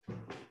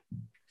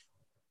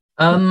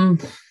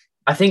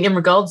 I think in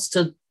regards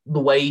to the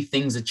way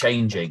things are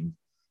changing,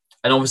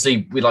 And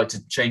obviously we'd like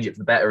to change it for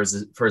the better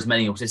for as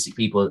many autistic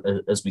people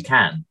as we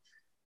can.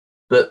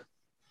 But,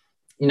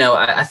 you know,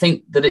 I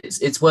think that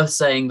it's worth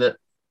saying that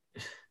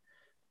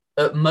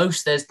at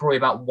most there's probably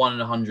about 1 in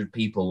 100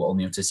 people on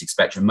the autistic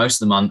spectrum,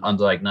 most of them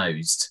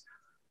undiagnosed.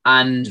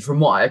 And from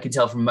what I can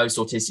tell from most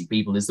autistic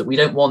people is that we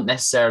don't want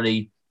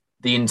necessarily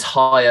the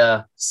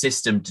entire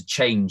system to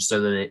change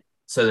so that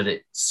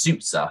it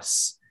suits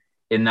us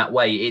in that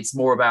way. It's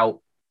more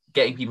about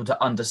getting people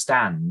to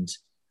understand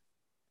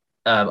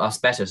us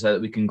better so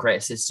that we can create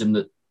a system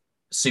that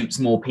suits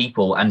more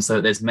people, and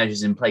so there's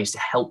measures in place to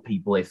help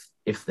people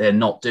if they're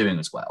not doing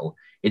as well.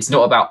 It's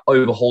not about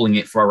overhauling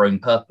it for our own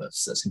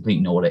purpose. That's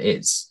completely not what it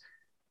is.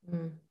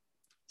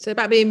 So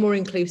about being more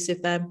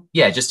inclusive then.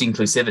 Yeah, just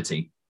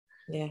inclusivity.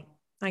 Yeah.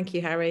 Thank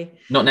you, Harry.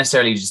 Not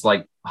necessarily just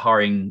like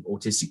hiring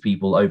autistic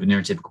people over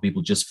neurotypical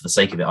people just for the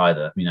sake of it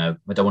either. You know,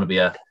 I don't want to be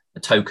a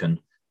token,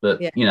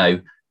 but you know,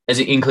 as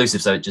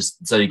inclusive,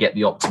 so you get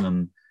the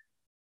optimum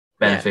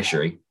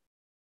beneficiary.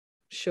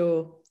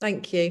 Sure.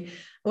 Thank you.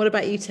 What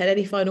about you, Ted?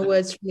 Any final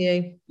words from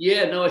you?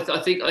 Yeah, no,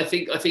 I think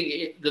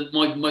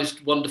my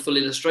most wonderful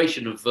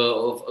illustration of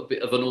a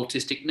bit of an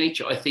autistic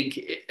nature. I think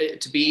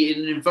to be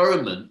in an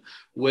environment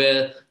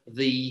where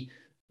the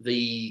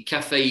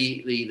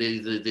cafe,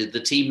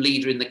 the team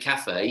leader in the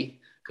cafe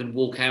can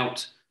walk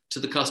out to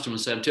the customer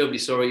and say, "I'm terribly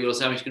sorry, your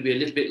sandwich is going to be a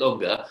little bit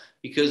longer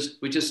because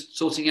we're just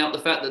sorting out the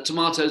fact that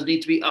tomatoes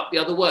need to be up the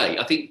other way."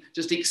 I think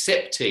just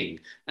accepting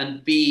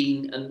and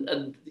being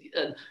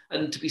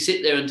and to be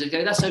sit there and to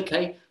go, "That's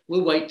okay,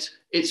 we'll wait,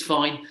 it's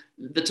fine.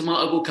 The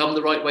tomato will come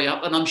the right way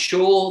up, and I'm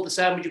sure the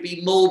sandwich will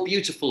be more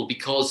beautiful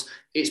because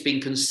it's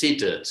been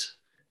considered."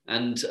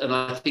 And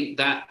I think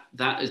that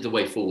is the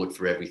way forward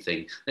for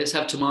everything. Let's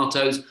have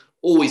tomatoes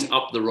always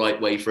up the right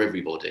way for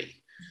everybody.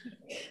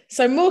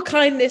 So more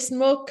kindness,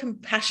 more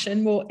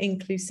compassion, more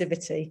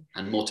inclusivity.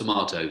 And more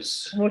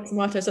tomatoes. More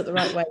tomatoes up the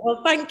right way.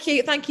 Well, thank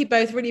you. Thank you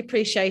both. Really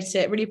appreciate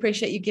it. Really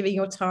appreciate you giving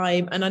your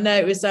time. And I know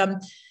it was,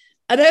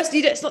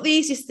 it's not the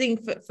easiest thing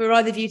for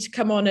either of you to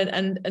come on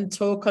and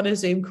talk on a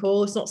Zoom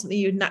call. It's not something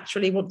you'd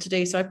naturally want to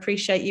do. So I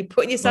appreciate you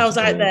putting yourselves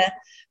out there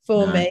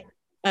for me.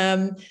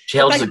 She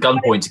held us at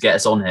gunpoint to get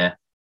us on here.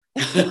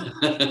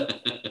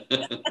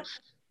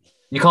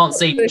 You can't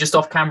see, just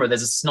off camera,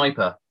 there's a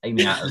sniper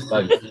aiming at us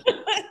both.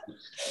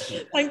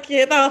 Thank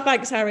you. Oh,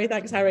 thanks, Harry.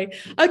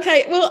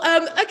 Okay, well,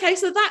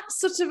 so that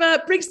sort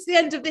of brings to the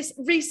end of this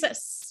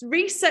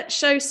reset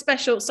show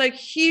special. So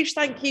huge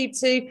thank you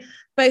to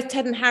both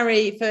Ted and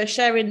Harry for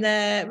sharing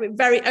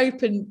very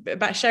open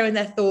about sharing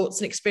their thoughts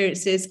and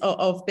experiences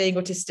of being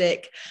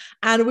autistic.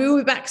 And we will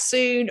be back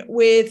soon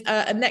with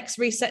a next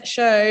reset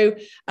show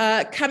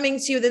coming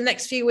to you in the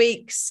next few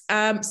weeks.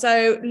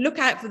 So look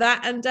out for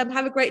that, and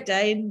have a great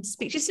day, and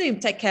speak to you soon.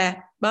 Take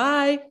care.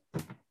 Bye.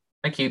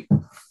 Thank you.